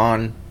 John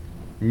von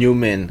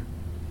Neumann,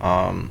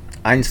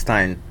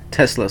 Einstein,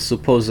 Tesla's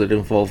supposed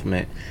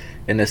involvement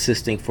in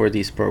assisting for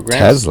these programs.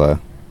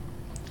 Tesla.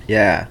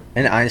 Yeah,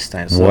 and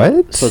Einstein. So,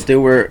 What? So they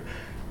were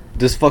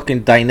this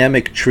fucking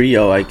dynamic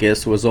trio, I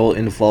guess, was all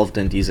involved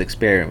in these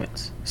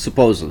experiments,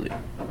 supposedly.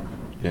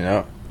 You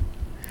know.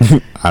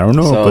 I don't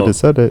know, but it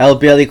said it. Al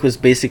Bielik was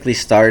basically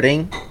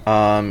stating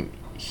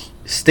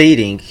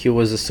he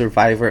was a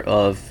survivor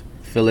of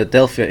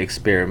Philadelphia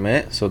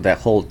experiment, so that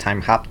whole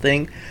time hop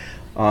thing.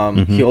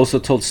 He also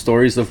told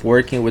stories of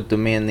working with the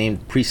man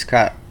named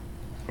Prescott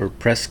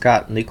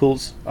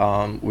Nichols,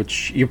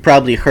 which you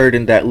probably heard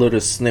in that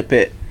little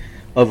snippet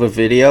of a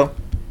video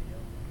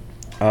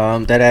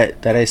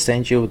that I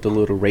sent you with the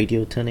little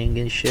radio tuning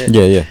and shit.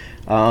 Yeah.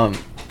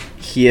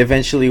 He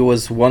eventually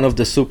was one of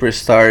the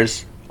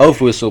superstars of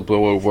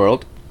Whistleblower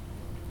World.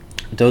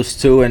 Those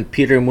two and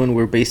Peter Moon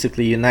were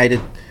basically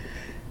united.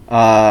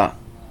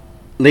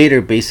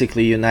 Later,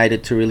 basically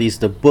united to release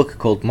the book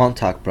called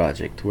Montauk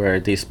Project, where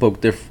they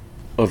spoke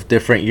of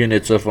different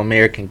units of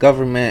American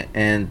government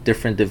and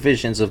different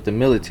divisions of the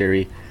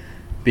military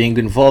being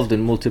involved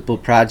in multiple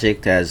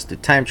projects as the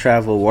time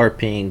travel,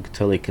 warping,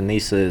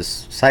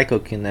 telekinesis,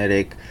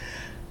 psychokinetic,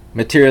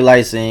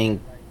 materializing,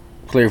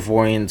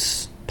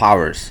 clairvoyance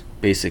powers,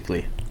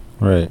 basically.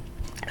 Right.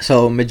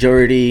 So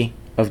majority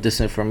of this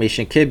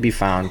information can be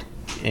found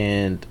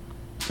in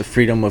the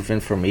Freedom of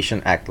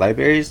Information Act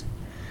libraries.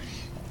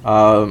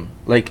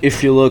 Like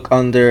if you look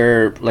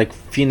under like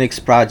Phoenix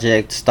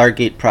Project,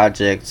 Stargate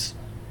projects,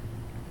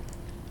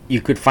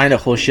 you could find a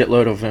whole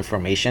shitload of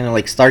information. And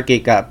like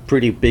Stargate got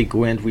pretty big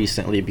wind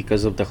recently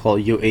because of the whole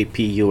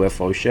UAP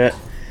UFO shit.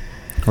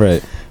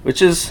 Right.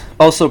 Which is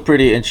also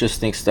pretty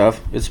interesting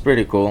stuff. It's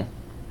pretty cool.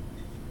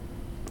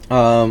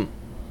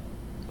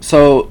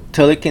 So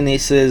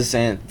telekinesis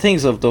and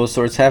things of those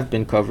sorts have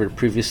been covered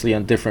previously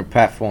on different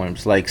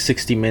platforms, like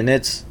 60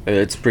 Minutes.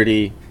 It's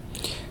pretty.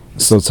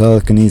 So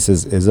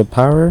telekinesis is a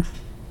power?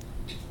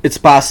 It's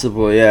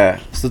possible, yeah.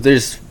 So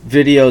there's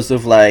videos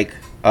of like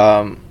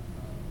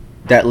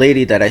that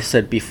lady that I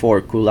said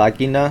before,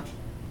 Kulagina.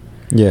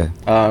 Yeah.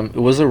 It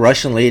was a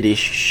Russian lady.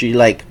 She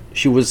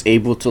was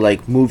able to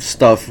like move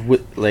stuff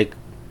with like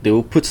they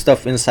would put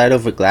stuff inside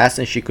of a glass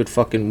and she could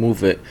fucking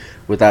move it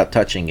without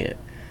touching it.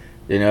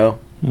 You know?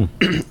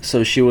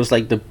 So she was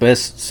like the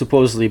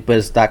supposedly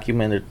best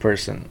documented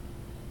person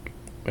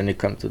when it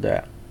comes to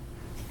that.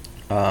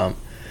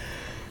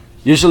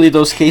 Usually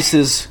those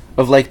cases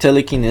of like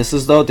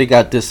telekinesis though, they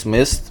got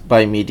dismissed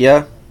by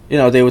media. You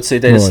know, they would say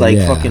that it's like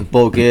fucking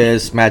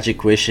bogus,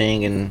 magic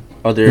wishing and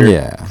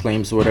other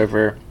claims,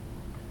 whatever.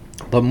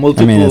 But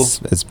multiple, I mean,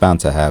 it's bound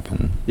to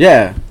happen.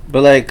 Yeah,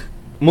 but like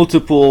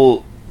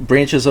multiple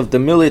branches of the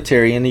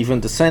military and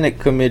even the Senate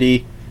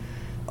committee,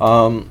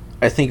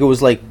 I think it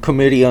was like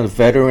Committee on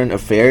Veteran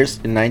Affairs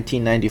in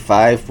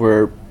 1995,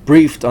 were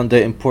briefed on the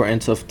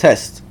importance of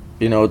tests,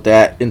 you know,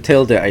 that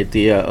entail the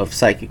idea of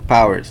psychic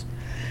powers.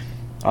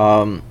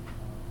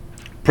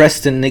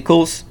 Preston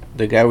Nichols,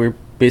 the guy we're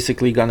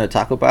basically gonna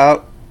talk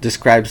about,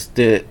 described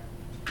it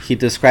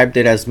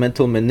as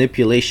mental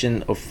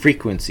manipulation of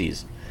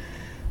frequencies.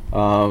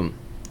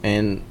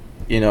 And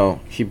you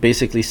know, he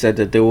basically said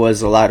that there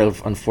was a lot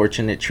of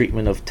unfortunate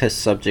treatment of test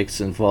subjects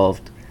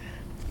involved,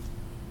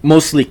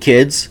 mostly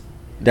kids.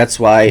 That's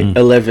why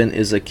 11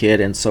 is a kid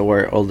and so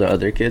are all the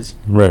other kids.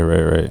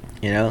 Right.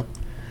 You know?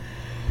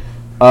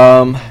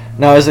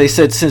 Now, as I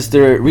said, since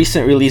the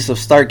recent release of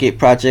Stargate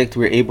Project,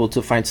 we're able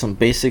to find some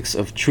basics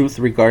of truth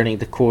regarding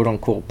the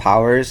quote-unquote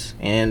powers.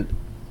 And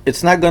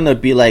it's not gonna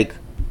be, like,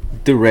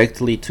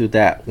 directly to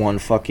that one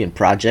fucking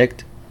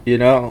project, you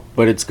know?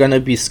 But it's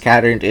gonna be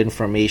scattered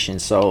information.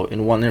 So,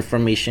 in one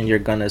information, you're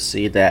gonna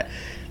see that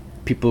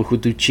people who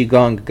do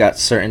Qigong got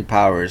certain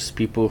powers.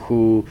 People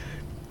who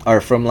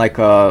are from, like,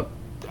 a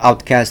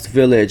outcast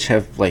village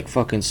have like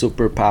fucking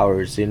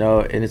superpowers, you know,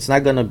 and it's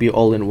not gonna be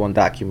all in one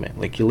document.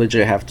 Like you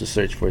literally have to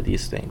search for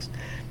these things,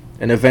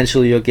 and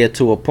eventually you'll get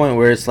to a point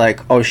where it's like,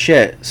 oh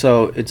shit,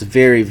 so it's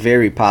very,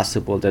 very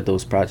possible that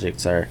those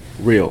projects are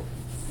real,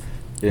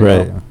 you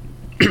right know?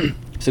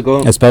 So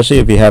go, especially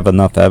if you have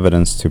enough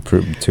evidence to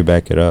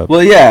back it up.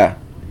 Well, yeah,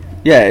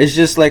 it's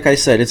just like I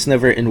said, it's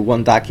never in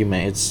one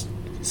document, it's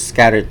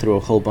scattered through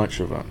a whole bunch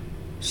of them.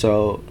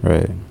 So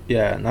right,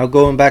 yeah. Now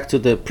going back to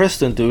the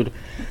Preston dude,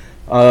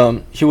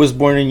 he was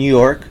born in New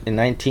York in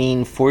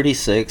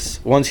 1946.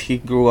 Once he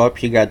grew up,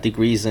 he got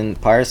degrees in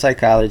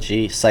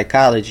parapsychology,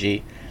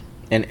 psychology,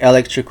 and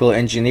electrical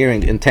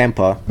engineering in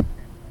Tampa.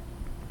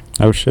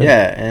 Oh shit.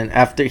 Yeah, and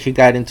after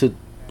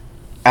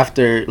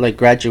like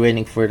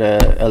graduating for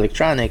the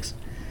electronics,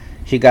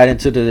 he got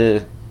into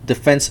the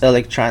defense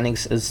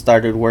electronics and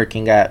started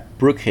working at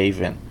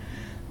Brookhaven,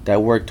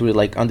 that worked with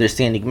like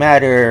understanding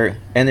matter,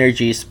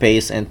 energy,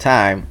 space, and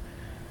time.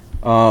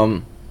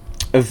 Um,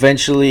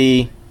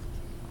 Eventually,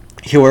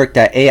 he worked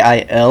at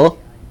AIL,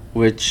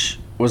 which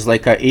was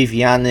like a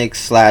avionics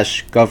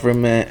slash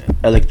government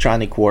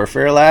electronic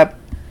warfare lab,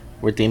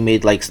 where they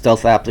made like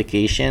stealth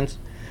applications,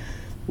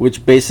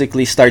 which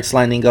basically starts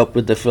lining up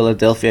with the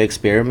Philadelphia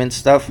experiment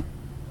stuff,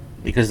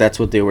 because that's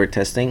what they were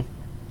testing,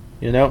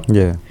 you know?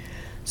 Yeah.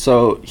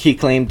 So he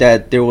claimed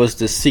that there was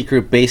this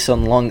secret base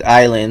on Long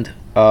Island,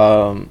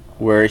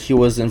 where he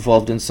was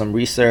involved in some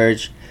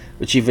research,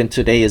 which even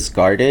today is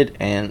guarded.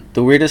 And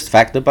the weirdest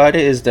fact about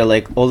it is that,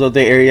 like, although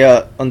the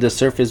area on the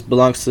surface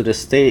belongs to the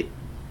state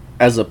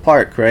as a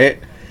park, right?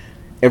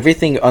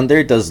 Everything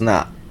under does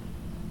not.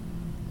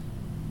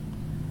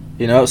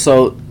 You know,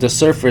 so the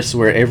surface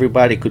where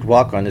everybody could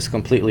walk on is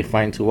completely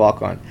fine to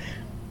walk on.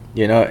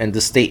 You know, and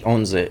the state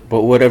owns it.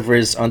 But whatever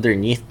is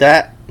underneath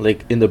that,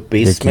 like in the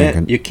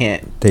basement, you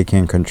can't. They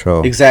can't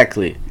control.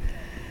 Exactly.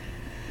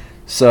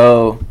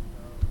 So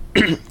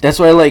that's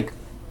why, like,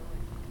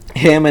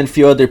 him and a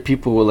few other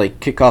people will like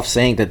kick off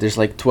saying that there's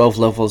like 12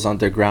 levels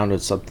underground or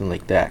something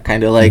like that.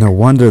 Kind of like, no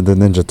wonder the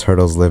Ninja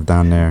Turtles live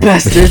down there.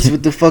 bastards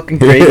with the fucking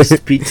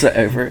greatest pizza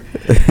ever.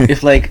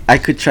 If like I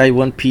could try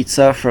one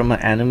pizza from an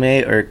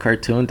anime or a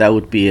cartoon, that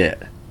would be it.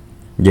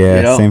 Yeah,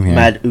 You know? same here.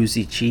 Mad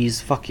Uzi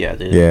cheese. Fuck yeah,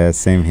 dude. Yeah,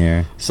 same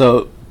here.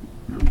 So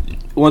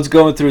once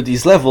going through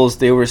these levels,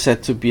 they were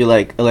said to be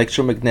like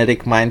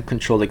electromagnetic mind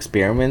control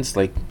experiments,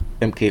 like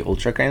MK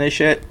Ultra kind of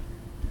shit.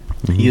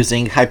 Mhm.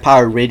 Using high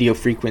power radio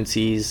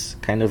frequencies,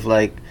 kind of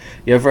like,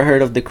 you ever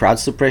heard of the crowd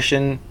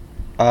suppression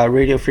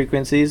radio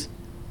frequencies?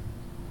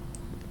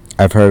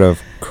 I've heard of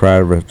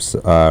crowd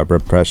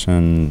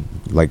repression,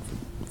 like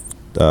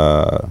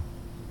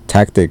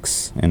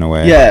tactics in a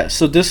way. Yeah,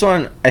 so this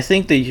one, I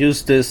think they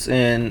used this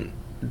in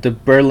the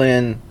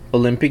Berlin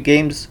Olympic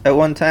Games at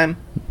one time.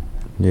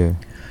 Yeah.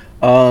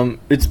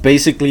 It's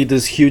basically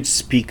this huge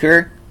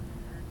speaker,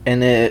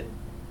 and it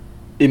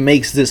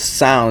makes this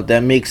sound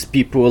that makes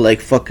people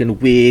like fucking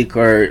weak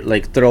or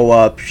like throw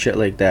up, shit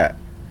like that.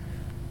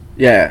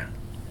 Yeah.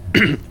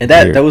 And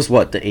that Weird. that was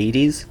what, the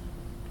 80s?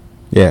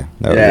 Yeah,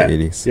 that Yeah, was the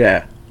 80s.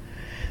 Yeah.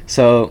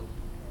 So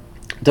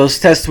those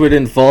tests would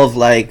involve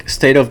like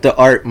state of the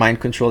art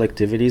mind control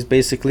activities,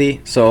 basically.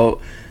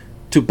 So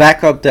to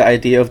back up the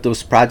idea of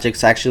those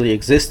projects actually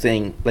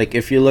existing, like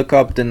if you look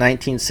up the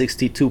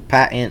 1962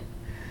 patent,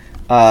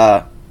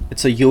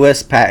 it's a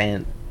US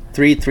patent,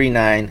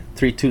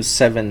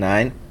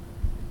 3393279.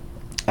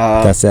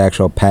 That's the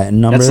actual patent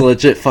number? That's a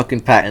legit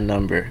fucking patent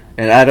number.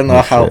 And I don't know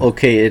Oh, how shit.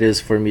 okay it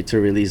is for me to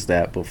release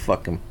that, but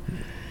fuck 'em.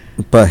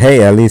 But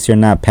hey, at least you're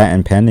not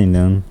patent pending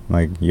them.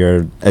 Like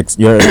you're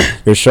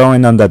you're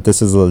showing them that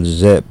this is a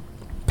legit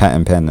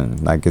patent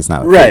pending. Like it's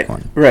not a Right, fake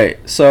one. right.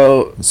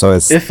 So So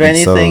it's if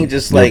anything,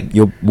 just like,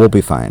 we'll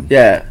be fine.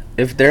 yeah,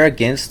 if they're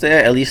against it,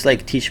 at least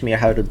like teach me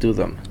how to do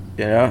them.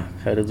 You know,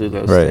 how to do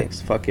those Right.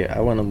 things. Fuck it,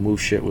 I want to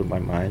move shit with my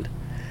mind.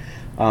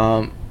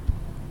 And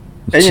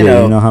Shit, you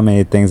know, how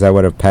many things I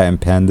would have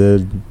patent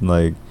pended,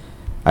 like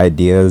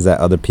ideas that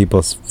other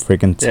people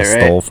freaking Yeah, right.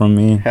 stole from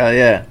me. hell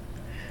yeah,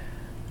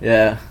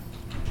 yeah.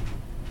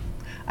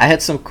 I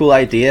had some cool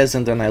ideas,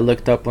 and then I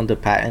looked up on the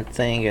patent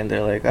thing, and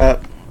they're like, oh,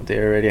 they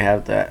already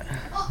have that.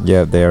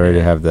 Yeah, they already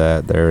Yeah. have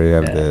that. They already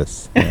have Yeah.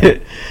 this. Yeah.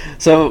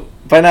 So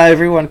by now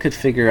everyone could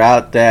figure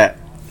out that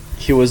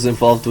he was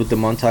involved with the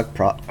Montauk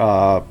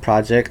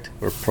project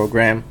or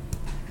program,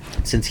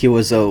 since he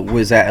was a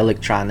whiz at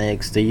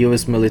electronics. The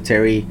U.S.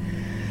 military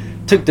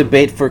took the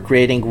bait for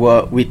creating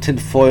what we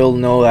tinfoil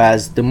know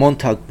as the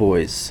Montauk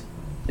Boys,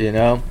 you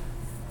know,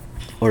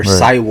 or Right.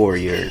 psychic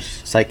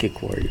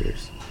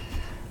warriors,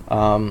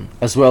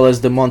 as well as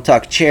the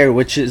Montauk chair,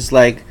 which is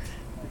like,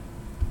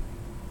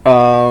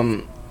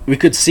 we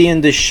could see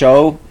in this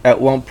show at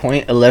one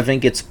point 11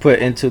 gets put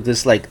into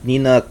this like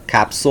Nina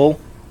capsule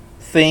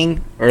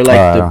thing, or like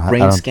I the don't- I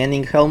brain don't-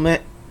 scanning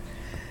helmet.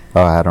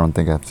 Oh, I don't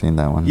think I've seen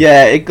that one.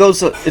 Yeah, it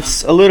goes.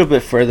 It's a little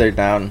bit further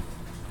down.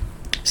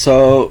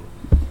 So,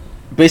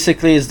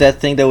 basically, it's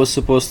that thing that was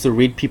supposed to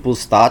read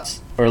people's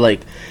thoughts, or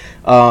like,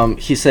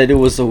 he said it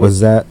was a. Was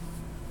that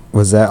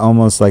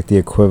almost like the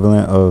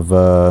equivalent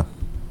of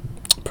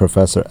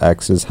Professor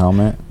X's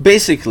helmet?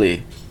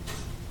 Basically,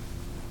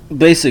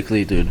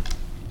 dude.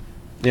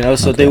 You know,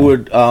 so they Okay.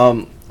 would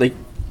like,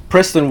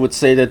 Preston would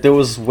say that there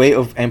was a way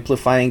of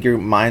amplifying your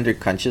mind or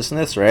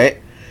consciousness, right?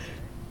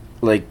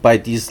 Like by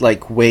these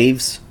like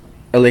waves,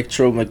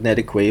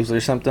 electromagnetic waves or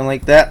something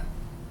like that.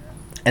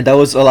 And that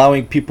was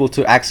allowing people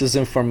to access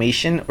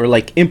information or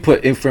like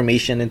input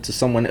information into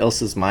someone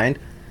else's mind,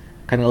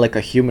 kind of like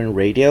a human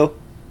radio,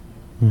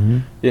 Mm-hmm.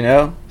 you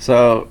know?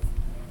 So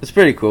it's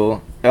pretty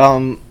cool.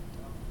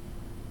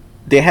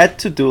 They had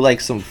to do like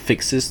some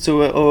fixes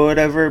to it or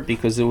whatever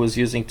because it was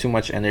using too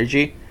much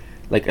energy,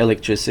 like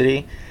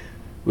electricity,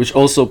 which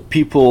also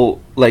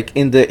people like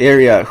in the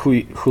area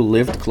who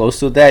lived close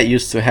to that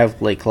used to have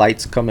like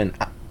lights coming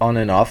on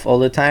and off all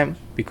the time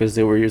because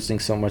they were using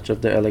so much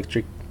of the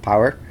electric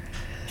power.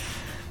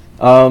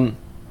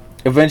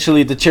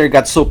 eventually the chair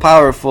got so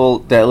powerful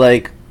that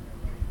like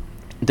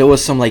there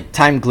was some like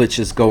time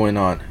glitches going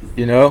on,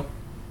 you know?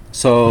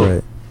 So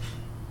Right.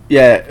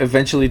 yeah,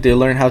 eventually they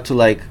learn how to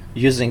like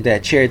using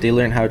that chair, they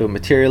learn how to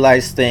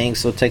materialize things.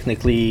 So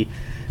technically,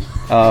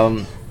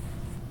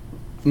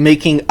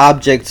 making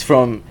objects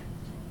from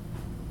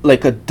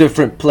like a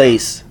different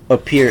place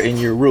appear in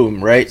your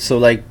room, right? So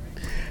like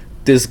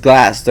this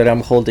glass that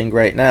I'm holding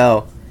right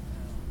now,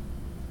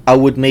 I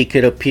would make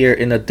it appear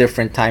in a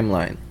different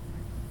timeline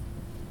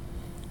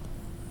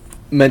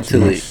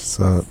mentally.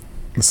 So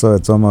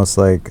it's almost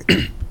like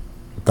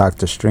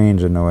Doctor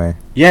Strange in a way.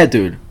 Yeah,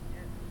 dude.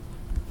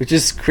 Which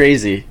is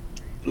crazy.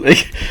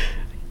 Like,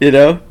 you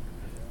know?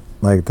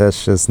 Like,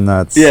 that's just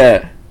nuts.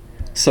 Yeah.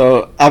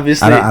 So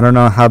obviously I don't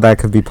know how that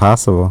could be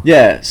possible.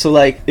 yeah, so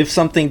like if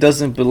something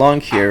doesn't belong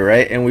here,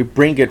 right, and we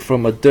bring it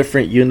from a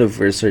different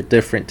universe or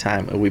different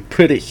time and we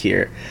put it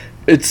here,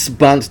 it's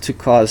bound to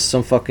cause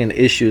some fucking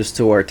issues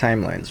to our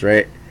timelines,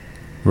 right?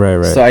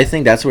 Right. So I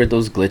think that's where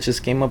those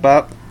glitches came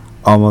about.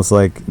 Almost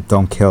like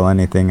don't kill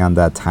anything on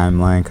that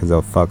timeline because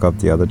it'll fuck up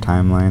the other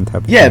timeline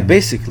type of Yeah, thing.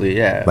 basically,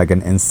 yeah. Like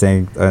an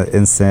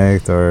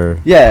insect or...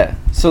 Yeah,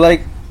 so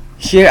like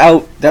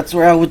here that's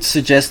where I would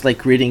suggest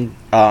like reading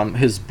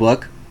his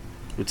book.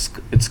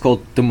 It's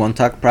called the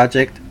Montauk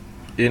Project,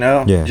 you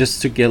know? Yeah.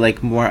 Just to get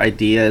like more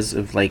ideas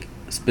of like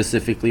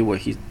specifically what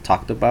he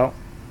talked about.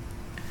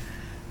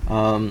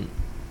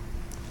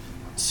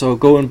 So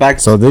going back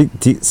So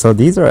so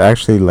these are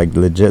actually like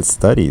legit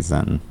studies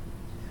then.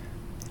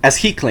 as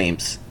he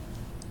claims.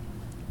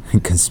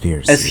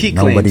 Conspiracy. As he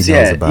Nobody claims,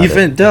 knows yeah. about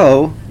Even it.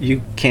 though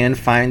you can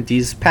find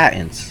these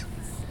patents,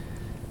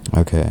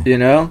 Okay. you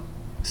know?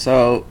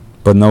 So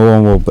But no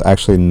one will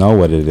actually know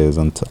what it is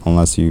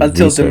unless you until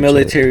the research it.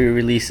 military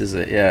releases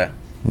it, yeah.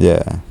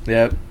 Yeah.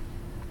 Yep.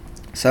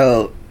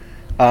 So,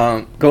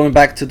 going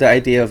back to the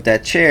idea of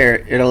that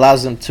chair, it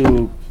allows them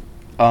to,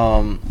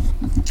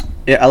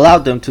 it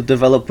allowed them to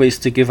develop ways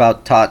to give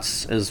out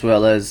thoughts as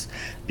well as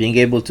being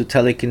able to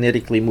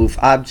telekinetically move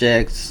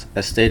objects,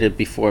 as stated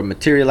before,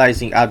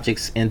 materializing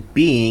objects and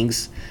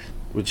beings,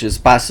 which is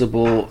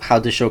possible how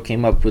the show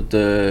came up with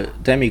the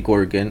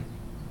Demigorgon,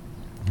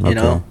 you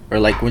know, or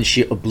like when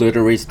she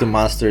obliterates the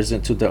monsters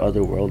into the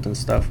other world and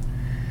stuff.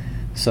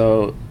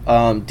 So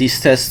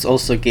these tests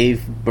also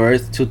gave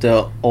birth to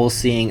the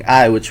all-seeing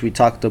eye, which we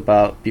talked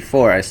about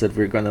before. I said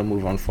we're gonna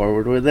move on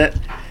forward with it.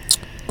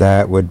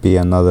 That would be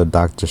another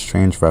Doctor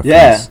Strange reference.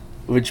 Yeah,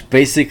 which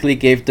basically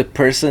gave the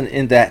person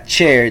in that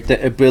chair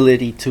the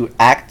ability to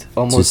act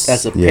almost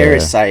as a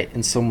parasite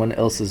in someone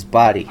else's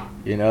body.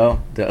 You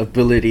know, the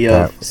ability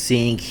of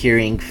seeing,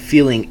 hearing,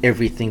 feeling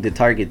everything the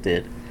target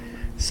did.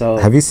 So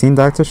have you seen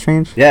Doctor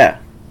Strange? Yeah,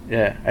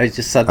 I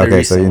just saw the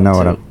recent so you know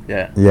one what too.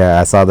 I'm... Yeah,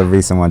 I saw the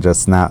recent one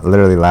just now,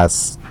 literally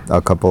last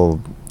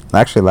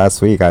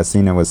week. I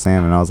seen it with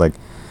Sam, and I was like,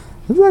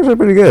 this is actually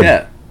pretty good.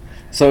 Yeah,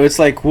 so it's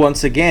like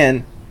once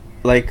again,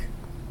 like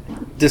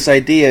this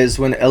idea is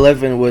when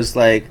Eleven was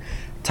like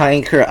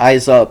tying her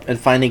eyes up and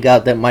finding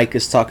out that Mike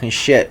is talking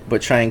shit,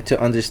 but trying to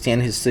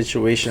understand his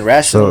situation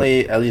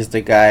rationally. At least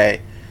the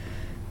guy,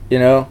 you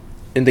know,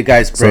 in the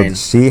guy's brain.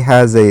 So she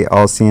has a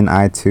all-seeing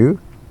eye too.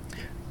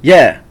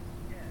 Yeah.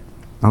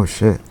 Oh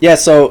shit. Yeah,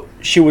 so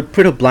she would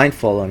put a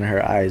blindfold on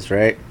her eyes,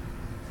 right?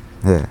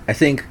 Yeah. I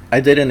think I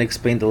didn't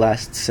explain the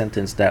last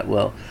sentence that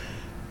well.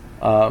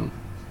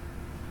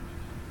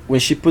 When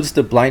she puts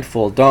the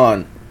blindfold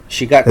on,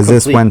 she got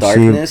complete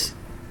darkness.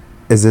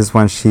 Is this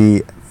when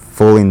she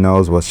fully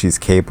knows what she's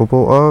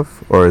capable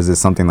of, or is this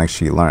something like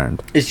she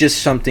learned? It's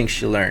just something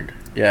she learned.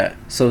 Yeah.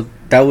 So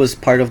that was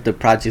part of the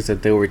projects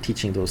that they were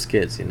teaching those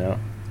kids, you know?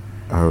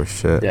 Oh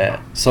shit.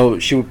 Yeah. So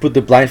she would put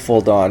the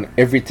blindfold on.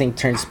 Everything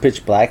turns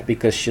pitch black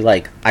because she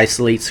like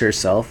isolates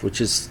herself,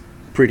 which is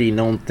pretty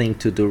known thing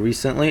to do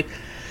recently.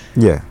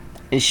 Yeah.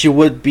 And she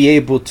would be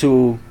able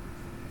to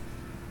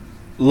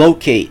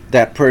locate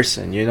that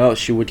person, you know?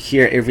 She would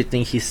hear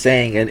everything he's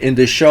saying, and in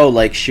the show,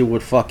 like, she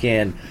would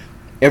fucking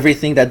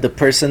everything that the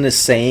person is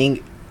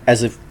saying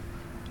as if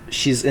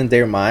she's in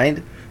their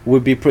mind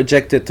would be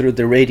projected through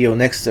the radio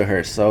next to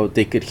her so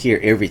they could hear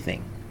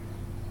everything.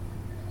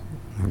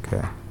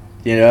 Okay.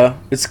 You know,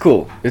 it's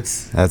cool.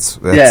 That's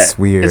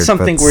weird. It's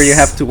something where you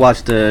have to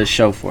watch the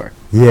show for.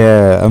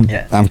 Yeah,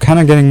 I'm kind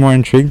of getting more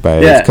intrigued by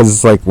it because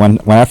it's like when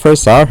I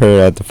first saw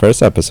her at the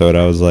first episode,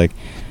 I was like,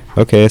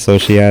 okay, so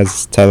she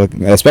has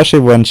especially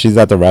when she's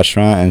at the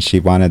restaurant and she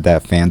wanted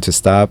that fan to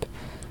stop.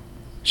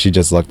 She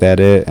just looked at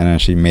it and then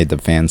she made the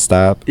fan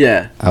stop.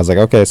 Yeah. I was like,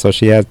 okay, so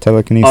she has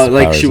telekinesis powers. Oh,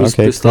 like she was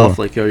pissed cool. off,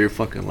 like, yo, you're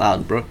fucking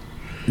loud, bro.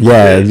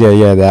 Yeah,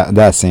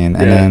 that scene.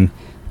 And then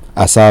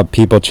I saw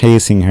people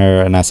chasing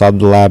her, and I saw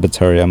the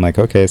laboratory. I'm like,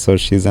 okay, so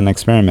she's an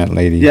experiment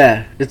lady.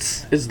 Yeah,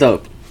 it's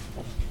dope.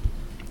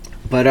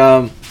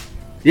 But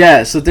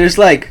yeah. So there's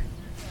like,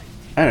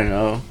 I don't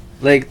know,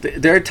 like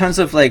there are tons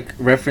of like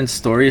reference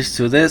stories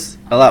to this.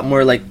 A lot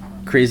more like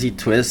crazy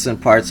twists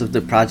and parts of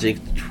the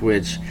project,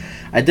 which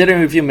I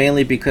didn't review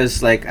mainly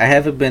because like I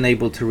haven't been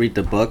able to read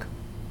the book.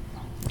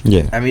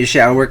 Yeah. I mean,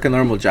 shit, I work a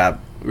normal job,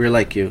 We're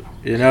like you,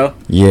 you know.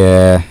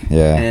 Yeah.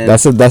 And-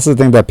 That's the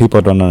thing that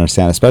people don't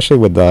understand, especially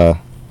with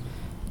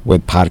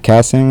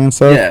podcasting and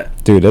stuff. Yeah.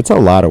 Dude, it's a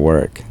lot of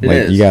work. It like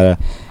is. you gotta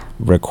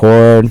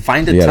record.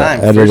 Find the you gotta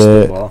time edit first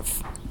it. of all.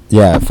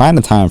 Yeah, find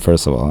the time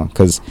first of all,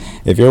 because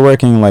if you're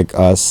working like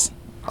us,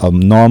 a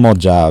normal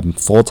job,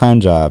 full-time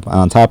job, and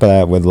on top of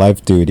that with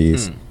life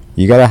duties,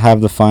 you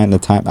gotta find the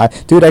time.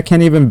 Dude, I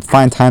can't even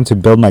find time to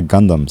build my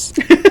Gundams.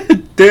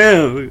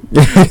 Damn,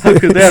 how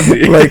could that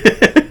be?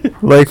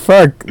 like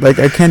fuck, like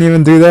I can't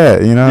even do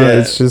that. You know, Yeah.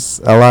 it's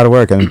just a lot of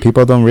work, and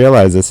people don't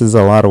realize this is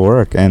a lot of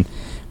work. And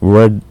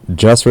we're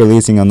just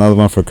releasing another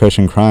one for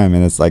Christian Crime,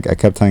 and it's like I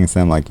kept telling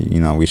Sam, like, you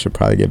know, we should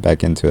probably get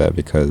back into that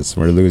because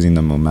we're losing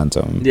the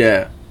momentum.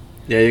 Yeah,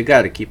 you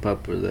gotta keep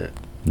up with it.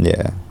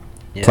 Yeah.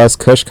 Yeah. Plus,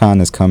 KushCon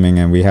is coming,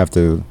 and we have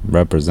to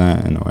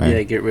represent in a way.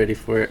 Yeah, get ready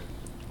for it.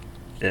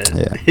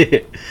 Yeah.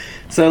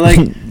 So like,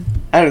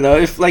 I don't know,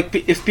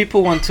 if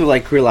people want to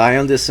like rely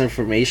on this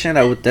information,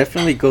 I would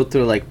definitely go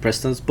through like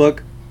Preston's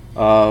book.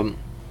 Al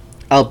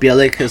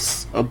Bielek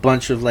has a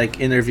bunch of like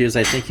interviews.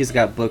 I think he's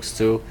got books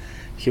too.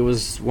 He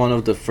was one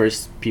of the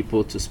first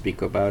people to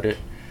speak about it.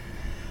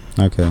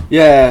 Okay.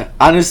 Yeah,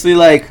 honestly,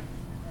 like,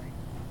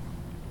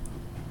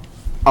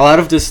 a lot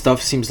of this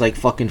stuff seems like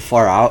fucking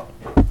far out,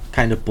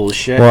 kind of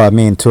bullshit. Well, I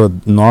mean, to a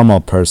normal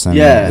person,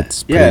 Yeah,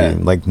 it's pretty, yeah.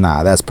 like,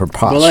 nah, that's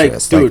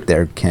preposterous. dude, like,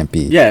 there can't be.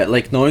 Yeah,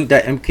 like knowing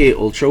that MK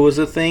Ultra was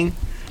a thing,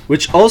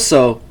 which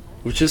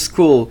is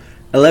cool.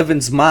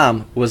 Eleven's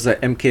mom was a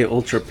MK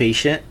Ultra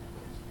patient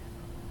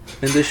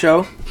in the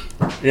show.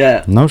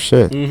 Yeah. No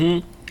shit.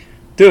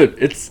 Dude,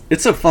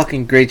 it's a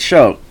fucking great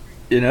show,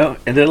 you know?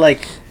 And they're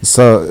like,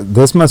 So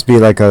this must be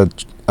like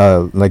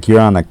like you're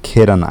on a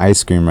kid on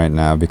ice cream right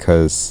now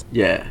because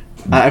yeah.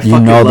 I you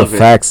fucking know the love it.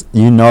 facts.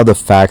 You know the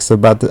facts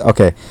about the.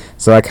 Okay,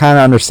 so I kind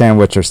of understand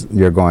what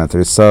you're going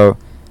through. So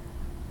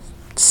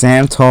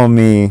Sam told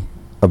me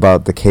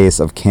about the case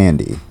of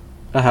Candy,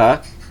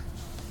 Uh-huh.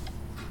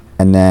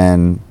 and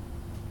then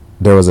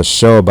there was a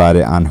show about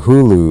it on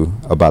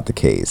Hulu about the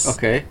case.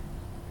 Okay.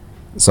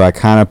 So I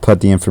kind of put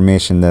the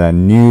information that I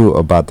knew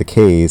about the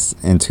case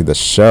into the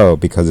show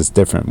because it's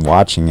different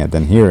watching it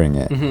than hearing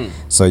it.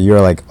 So you're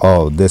like,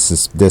 oh, this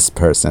is this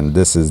person.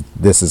 This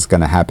is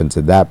gonna happen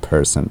to that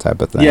person,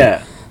 type of thing.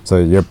 Yeah. So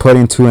you're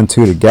putting two and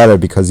two together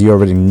because you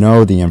already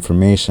know the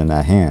information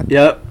at hand.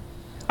 Yep.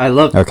 I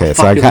love Okay, I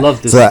so I fucking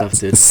love this stuff,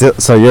 dude.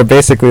 so you're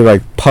basically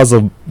like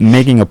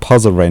making a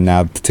puzzle right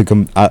now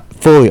to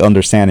fully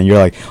understand, and you're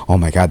like, oh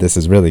my god, this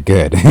is really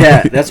good.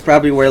 Yeah, that's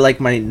probably where like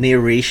my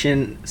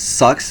narration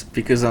sucks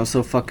because I'm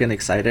so fucking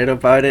excited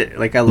about it.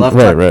 Like I love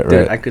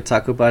Right. I could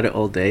talk about it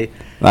all day.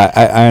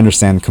 I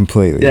understand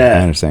completely. Yeah.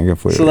 I understand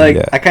completely. So like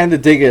yeah. I kind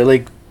of dig it.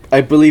 Like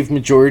I believe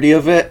majority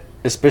of it,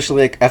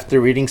 especially like after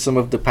reading some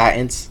of the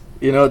patents,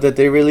 you know, that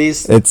they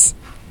released.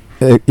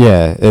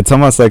 It's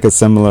almost like a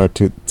similar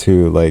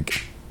to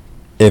like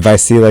if I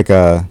see like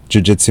a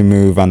jiu-jitsu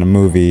move on a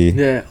movie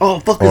Yeah. Oh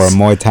fuck or a this.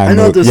 Muay Thai I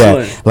know move. this Yeah.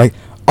 one. Like,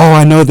 oh,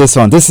 I know this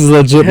one. This is a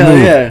legit Hell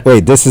move. yeah.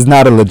 Wait, this is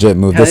not a legit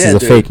move. Hell This yeah, is a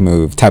dude. fake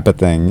move type of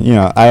thing. You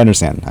know, I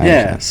understand. I Yeah.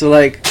 understand. So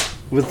like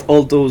with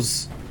all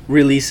those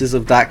releases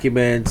of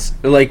documents,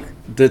 like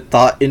the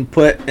thought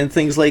input and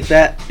things like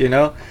that, you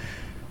know.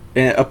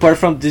 And apart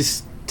from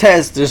this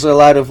test, there's a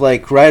lot of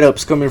like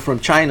write-ups coming from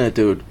China,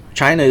 dude.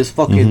 China is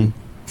fucking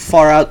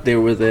far out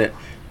there with it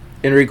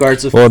in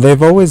regards of Well,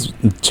 they've always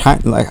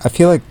like I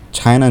feel like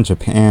China and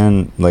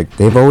Japan, like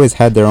they've always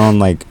had their own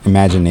like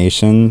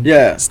imagination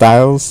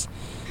styles.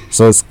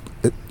 So it's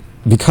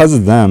because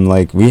of them,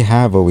 like we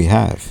have what we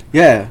have.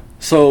 Yeah.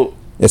 So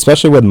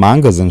Especially with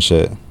mangas and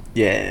shit.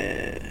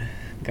 yeah,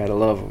 gotta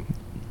love them.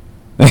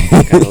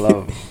 Gotta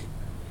love them.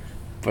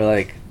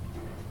 But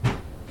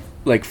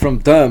like from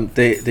them,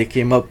 they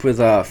came up with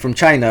from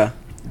China,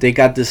 they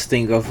got this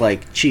thing of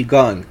like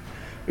qigong,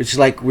 which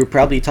like we'll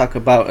probably talk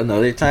about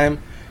another time.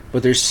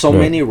 But there's so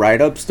Right. many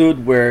write-ups,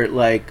 dude, where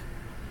like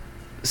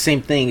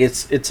same thing.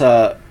 It's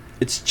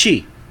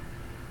chi,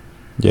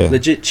 Yeah.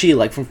 legit chi,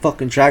 like from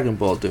fucking Dragon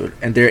Ball, dude,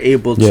 and they're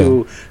able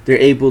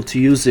to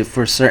use it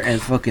for certain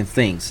fucking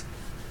things.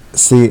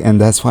 See, and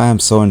that's why I'm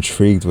so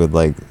intrigued with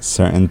like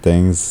certain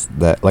things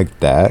that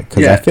because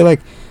I Yeah. feel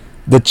like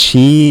the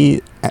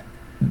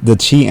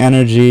chi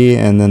energy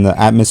and then the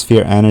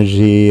atmosphere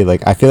energy,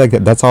 like I feel like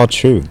that's all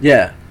true.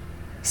 Yeah,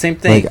 same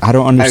thing. Like I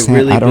don't understand.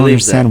 really I don't believe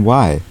understand that.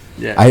 why.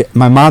 Yeah.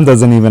 My mom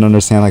doesn't even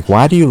understand. Like,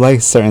 why do you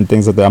like certain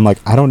things? I'm like,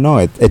 I don't know.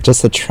 It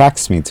just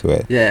attracts me to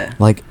it. Yeah.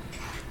 Like,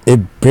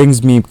 it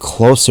brings me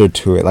closer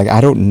to it. Like, I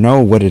don't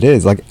know what it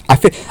is. Like,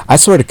 I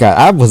swear to God,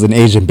 I was an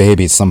Asian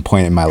baby at some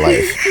point in my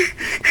life.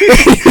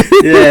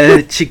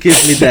 Yeah, she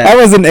gives me that. I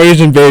was an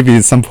Asian baby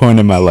at some point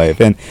in my life,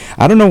 and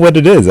I don't know what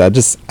it is. I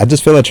just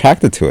feel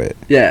attracted to it.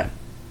 Yeah.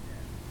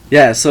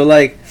 Yeah, so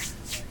like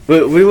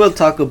we will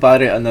talk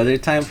about it another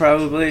time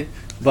probably,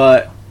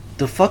 but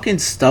the fucking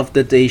stuff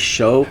that they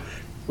show,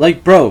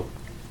 like bro,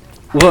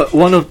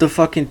 one of the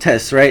fucking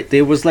tests, right?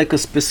 There was like a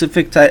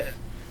specific type.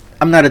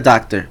 I'm not a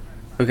doctor,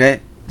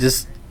 okay?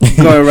 Just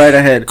Going right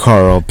ahead.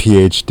 Carl,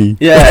 PhD.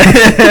 Yeah.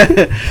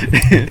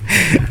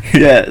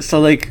 Yeah, so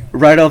like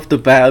right off the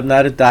bat, I'm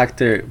not a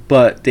doctor,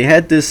 but they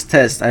had this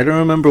test. I don't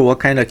remember what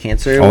kind of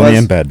cancer it Only was.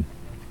 in bed.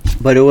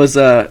 But it was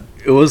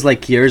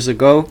like years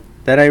ago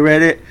that I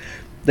read it.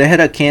 They had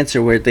a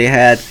cancer where they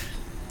had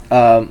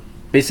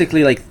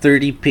basically like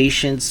 30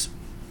 patients.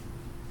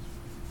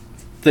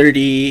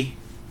 30.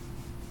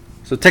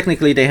 So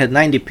technically they had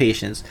 90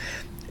 patients.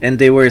 And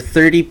there were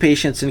 30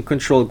 patients in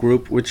control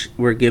group, which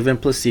were given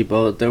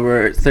placebo. There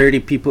were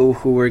 30 people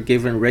who were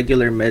given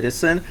regular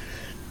medicine.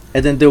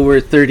 And then there were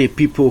 30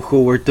 people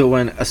who were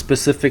doing a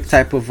specific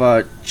type of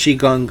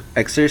Qigong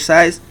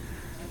exercise.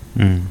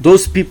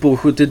 Those people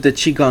who did the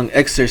Qigong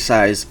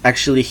exercise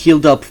actually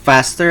healed up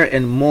faster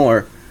and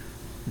more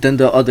than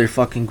the other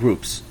fucking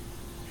groups.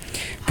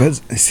 But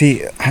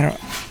see, I don't.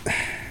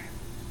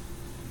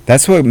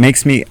 That's what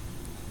makes me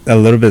a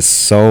little bit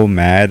so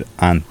mad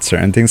on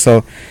certain things.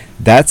 So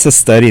that's a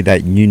study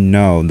that you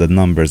know the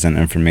numbers and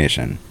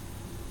information,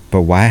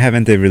 but why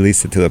haven't they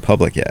released it to the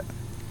public yet?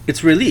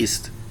 It's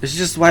released. It's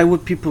just, why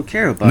would people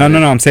care about it?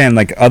 No. I'm saying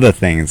like other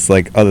things,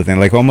 like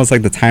almost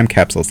like the time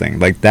capsule thing.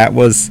 Like that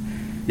was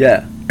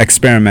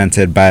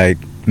experimented by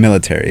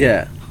military.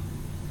 Yeah.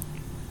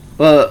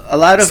 Well, a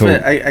lot of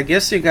it, I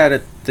guess you gotta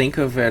think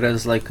of it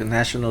as like a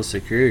national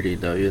security,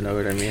 though. You know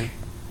what I mean?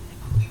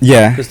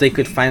 Yeah. Because they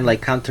could find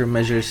like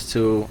countermeasures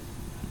to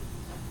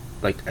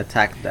like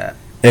attack that.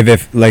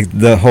 If like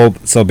the whole,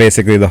 so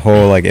basically the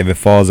whole, like if it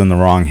falls in the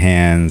wrong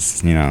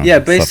hands, you know. Yeah,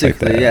 stuff like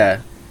basically, that.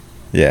 yeah.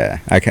 Yeah,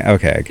 I can.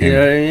 Okay, I can. You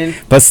know what I mean?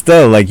 But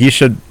still, like you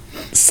should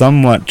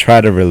somewhat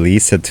try to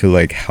release it to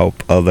like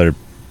help other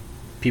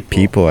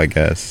people, I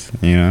guess.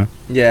 You know.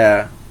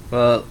 Yeah.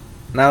 Well,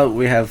 now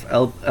we have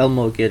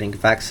Elmo getting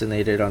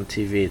vaccinated on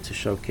TV to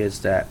show kids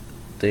that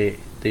they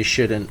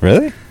shouldn't.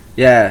 Really?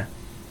 Yeah.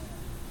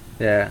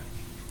 Yeah.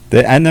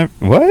 I never.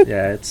 What?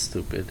 Yeah, it's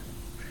stupid.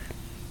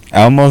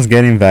 Elmo's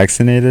getting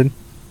vaccinated?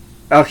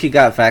 Oh, he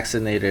got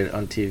vaccinated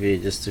on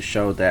TV just to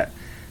show that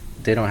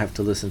they don't have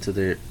to listen to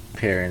their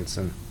parents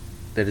and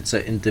that it's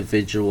an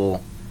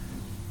individual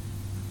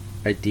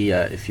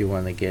idea if you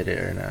want to get it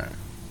or not.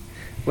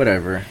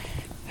 Whatever.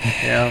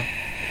 You know?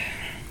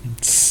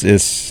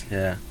 It's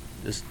Yeah.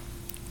 Just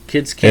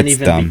kids can't it's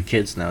even dumb. be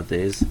kids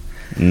nowadays.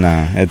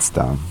 Nah, it's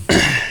dumb.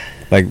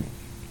 Like,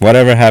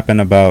 whatever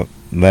happened about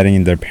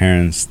letting their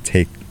parents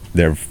take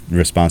their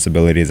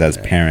responsibilities as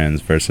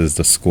parents versus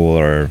the school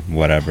or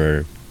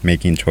whatever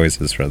making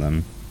choices for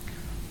them?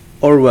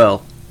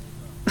 Orwell.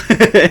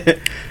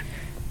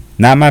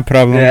 Not my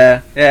problem.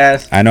 Yeah.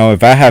 Yes. I know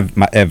if I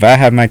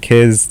have my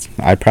kids,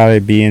 I'd probably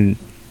be in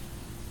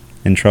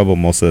trouble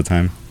most of the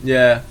time.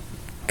 Yeah.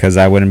 Because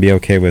I wouldn't be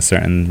okay with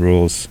certain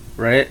rules.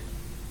 Right.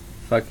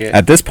 Fuck it.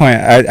 At this point,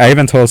 I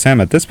even told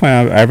Sam, at this point,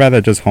 I'd rather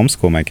just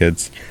homeschool my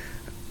kids.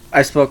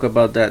 I spoke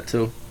about that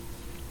too.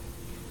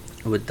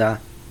 With Da.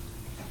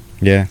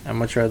 Yeah. I'd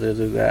much rather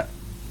do that.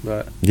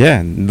 But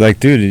Yeah, like,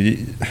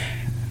 dude,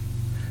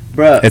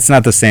 bruh, it's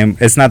not the same.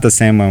 It's not the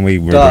same when we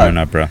were Dog. growing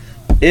up, bro.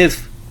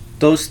 if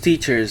those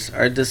teachers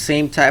are the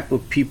same type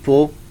of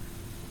people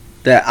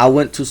that I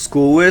went to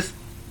school with,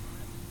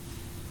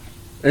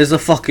 there's a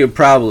fucking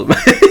problem.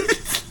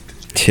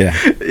 Yeah.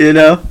 You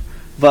know?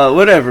 But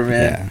whatever,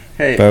 man. Yeah.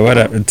 Hey. But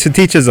whatever. To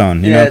teach his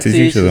own, you Yeah, know, to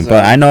teach his own.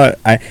 But I know,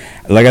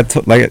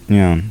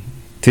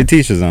 to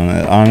teach his own,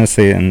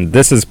 honestly, and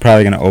this is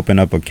probably going to open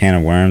up a can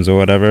of worms or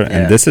whatever. Yeah.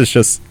 And this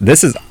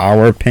is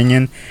our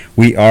opinion.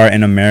 We are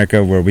in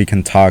America where we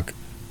can talk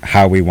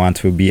how we want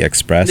to be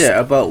expressed. Yeah,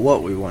 about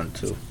what we want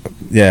to.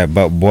 Yeah,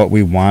 but what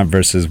we want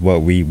versus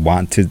what we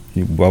want,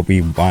 how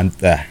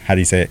do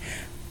you say it?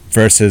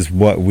 Versus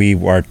what we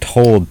are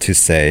told to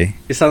say.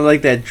 You sound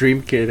like that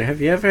dream kid. Have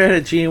you ever had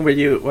a dream where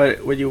you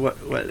what? What you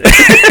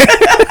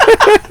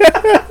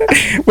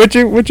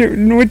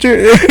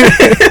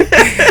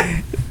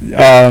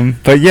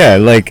but yeah,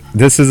 like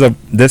this is a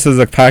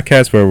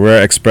podcast where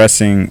we're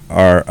expressing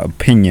our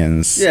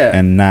opinions,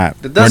 and not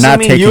that doesn't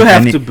mean you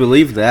have to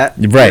believe that,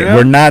 right? You know?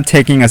 We're not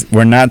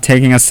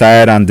taking a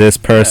side on this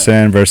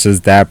person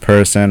versus that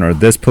person, or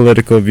this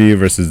political view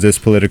versus this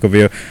political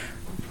view.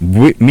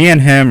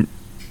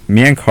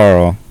 Me and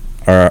Carl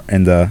are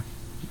in the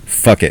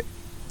fuck it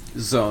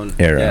zone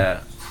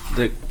era.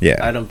 Yeah.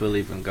 I don't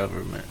believe in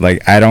government.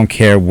 Like, I don't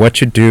care what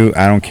you do.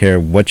 I don't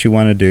care what you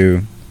want to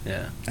do.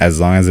 Yeah.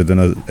 As long as it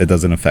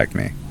doesn't affect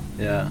me.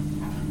 Yeah.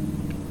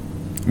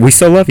 We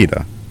still love you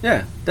though.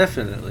 Yeah,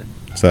 definitely.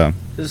 So.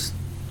 Just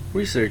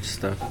research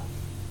stuff.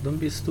 Don't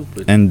be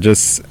stupid. And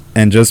just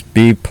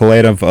be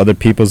polite of other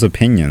people's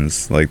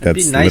opinions. Like,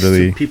 that's be nice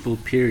literally. To people.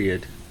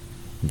 Period.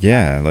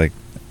 Yeah, like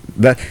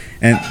that.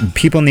 And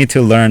people need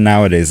to learn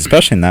nowadays,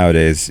 especially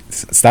nowadays.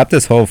 Stop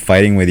this whole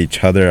fighting with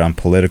each other on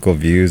political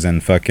views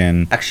and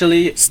fucking.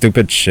 Actually.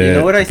 Stupid shit. You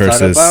know what I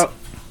versus thought about?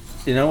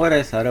 You know what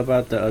I thought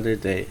about the other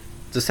day?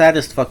 The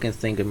saddest fucking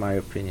thing, in my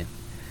opinion.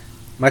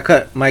 My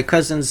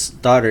cousin's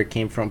daughter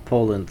came from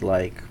Poland,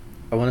 like,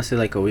 I want to say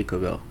like a week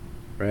ago,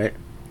 right?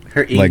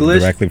 Her English.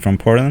 Like, directly from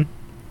Portland?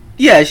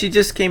 Yeah, she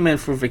just came in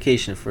for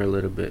vacation for a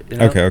little bit. You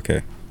know?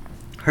 Okay.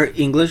 her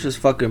English is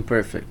fucking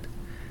perfect,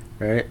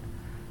 right?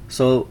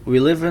 So we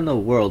live in a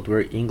world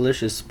where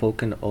English is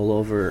spoken all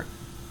over,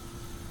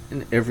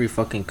 in every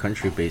fucking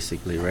country,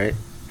 basically, right?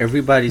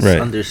 Everybody's Right.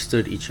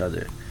 understood each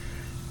other.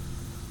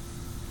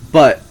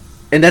 But,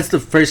 and that's the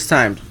first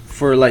time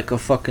for like a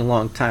fucking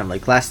long time.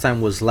 Like last time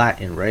was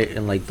Latin, right?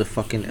 In like the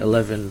fucking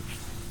 1100s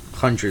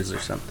or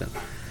something,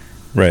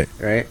 Right.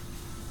 right?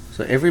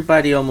 So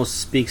everybody almost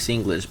speaks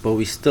English, but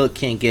we still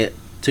can't get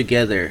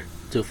together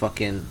to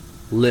fucking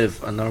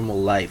live a normal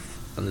life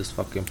on this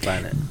fucking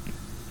planet.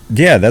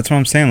 Yeah, that's what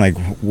I'm saying. Like,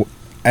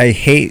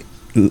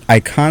 I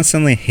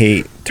constantly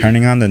hate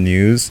turning on the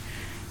news.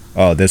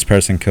 Oh, this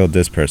person killed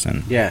this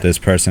person. Yeah. This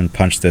person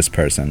punched this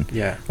person.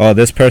 Yeah. Oh,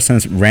 this person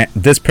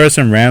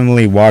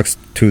randomly walks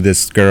to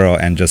this girl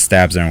and just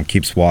stabs her and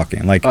keeps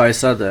walking. Like, Oh, I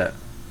saw that.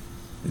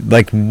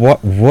 like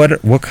what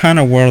kind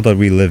of world are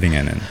we living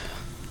in?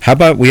 How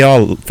about we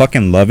all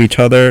fucking love each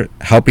other,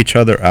 help each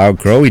other out,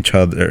 grow each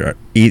other,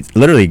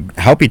 literally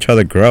help each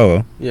other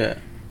grow. Yeah.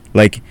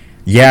 Like,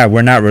 yeah,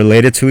 we're not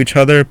related to each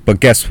other, but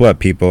guess what,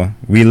 people?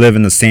 We live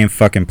in the same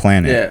fucking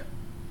planet. Yeah.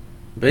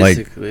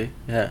 Basically,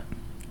 yeah.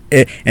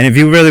 And if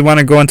you really want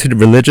to go into the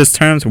religious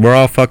terms, we're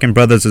all fucking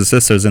brothers and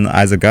sisters in the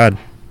eyes of God.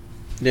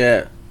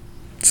 Yeah.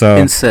 So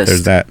Incest.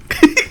 there's that.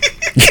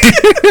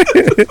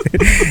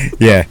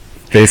 Yeah,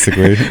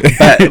 basically.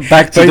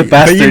 Back to the bastard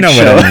but you know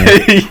show. what I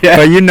mean. Yeah.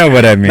 But you know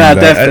what I mean. Nah,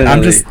 though.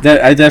 definitely.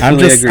 I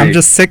definitely agree. I'm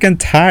just sick and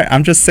tired.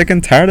 I'm just sick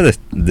and tired of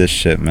this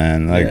shit,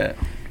 man. Like,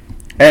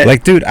 yeah.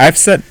 like, dude, I've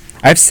said.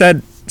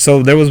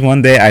 So there was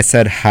one day I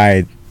said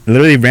hi,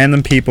 literally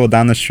random people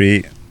down the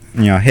street.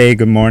 You know, hey,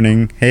 good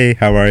morning. Hey,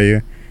 how are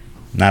you?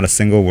 Not a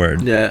single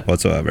word. Yeah.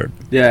 Whatsoever.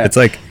 Yeah. It's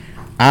like,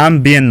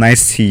 I'm being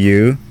nice to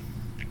you.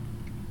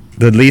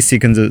 The least you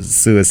can do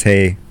is,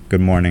 hey,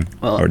 good morning,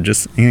 Well, or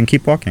just you can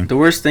keep walking. the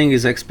worst thing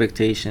is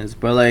expectations,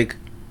 but like,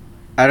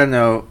 I don't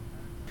know.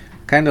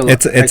 Kind of.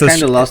 It's I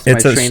kind of lost my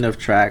it's a train of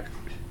track.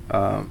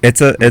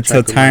 It's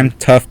a time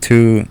tough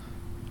to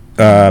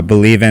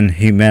believe in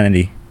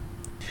humanity.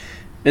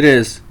 It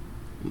is,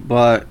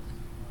 but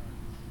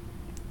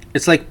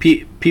it's like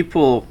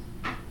people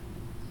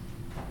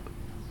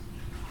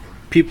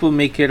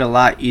make it a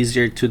lot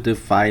easier to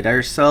divide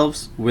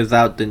ourselves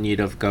without the need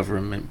of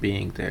government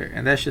being there,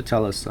 and that should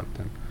tell us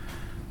something,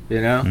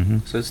 you know.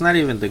 Mhm. So it's not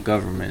even the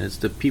government; it's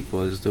the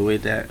people. It's the way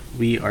that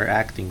we are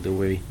acting the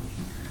way.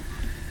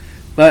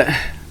 But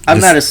I'm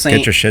Just not a saint.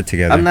 Get your shit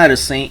together. I'm not a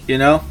saint, you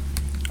know.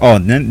 Oh,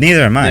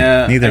 neither am I.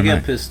 Yeah, Neither I am I.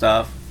 get pissed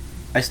off.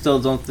 I still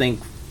don't think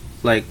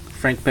like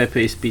Frank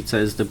Pepe's pizza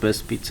is the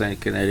best pizza in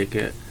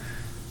Connecticut.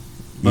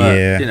 But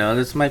Yeah. you know,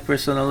 that's my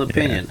personal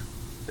opinion.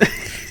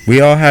 We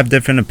all have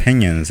different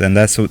opinions, and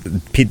that's what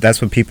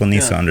people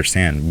need to Yeah.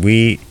 understand.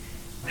 We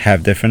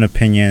have different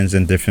opinions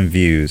and different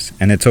views,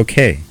 and it's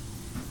okay.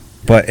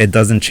 But it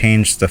doesn't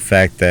change the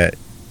fact that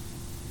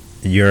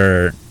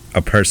you're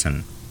a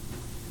person.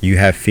 You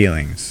have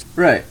feelings.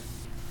 Right.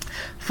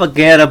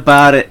 Forget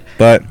about it.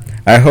 But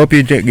I hope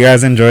you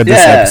guys enjoyed this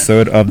Yeah.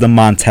 episode of the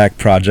Montauk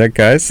Project,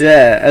 guys.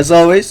 Yeah, as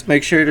always,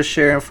 make sure to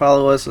share and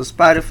follow us on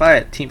Spotify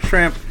at Team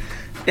Shrimp,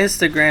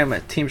 Instagram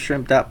at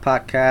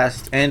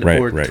teamshrimp.podcast, and Right,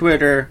 or right.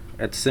 Twitter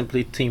at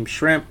simply Team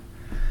Shrimp.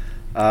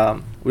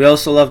 We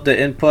also love the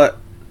input,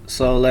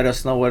 so let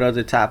us know what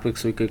other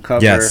topics we could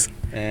cover. Yes.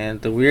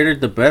 And the weirder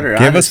the better.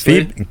 Give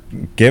honestly.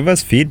 give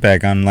us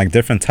feedback on like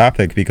different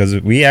topics, because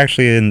we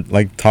actually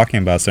like talking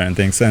about certain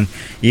things. And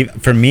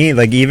for me,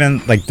 like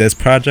even like this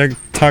project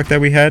talk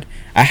that we had,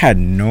 I had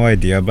no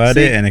idea about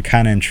See? it, and it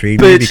kind of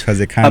intrigued me Bitch,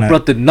 because it I kind of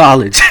brought the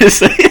knowledge.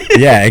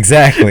 yeah,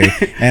 exactly.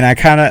 And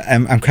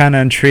I'm kind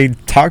of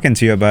intrigued talking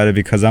to you about it,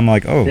 because I'm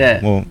like, oh, Yeah.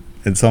 well,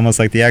 it's almost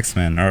like the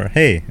X-Men, or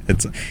hey,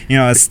 it's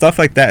it's stuff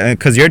like that,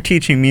 because you're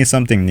teaching me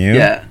something new.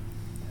 Yeah.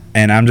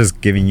 And I'm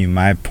just giving you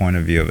my point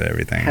of view of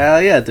everything. Hell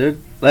yeah,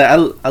 dude. Like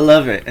I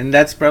love it, and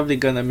that's probably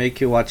gonna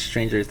make you watch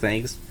Stranger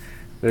Things.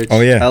 Which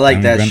Oh yeah, I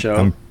like that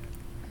show.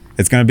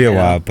 It's gonna be a Yeah.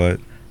 while, but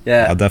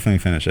Yeah, I'll definitely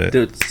finish it.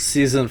 dude.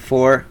 Season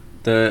 4,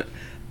 the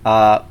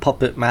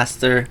Puppet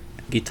Master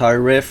guitar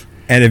riff.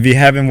 And if you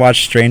haven't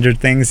watched Stranger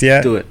Things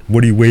yet, Do it.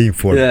 What are you waiting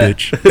for, Yeah.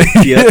 bitch?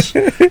 Yes.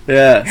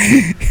 Yeah.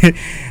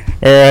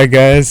 All right,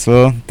 guys.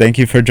 Well, thank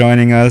you for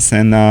joining us,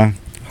 and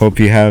hope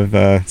you have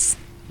a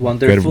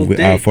Wonderful good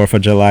day. 4th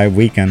of July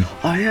weekend.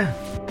 Oh yeah.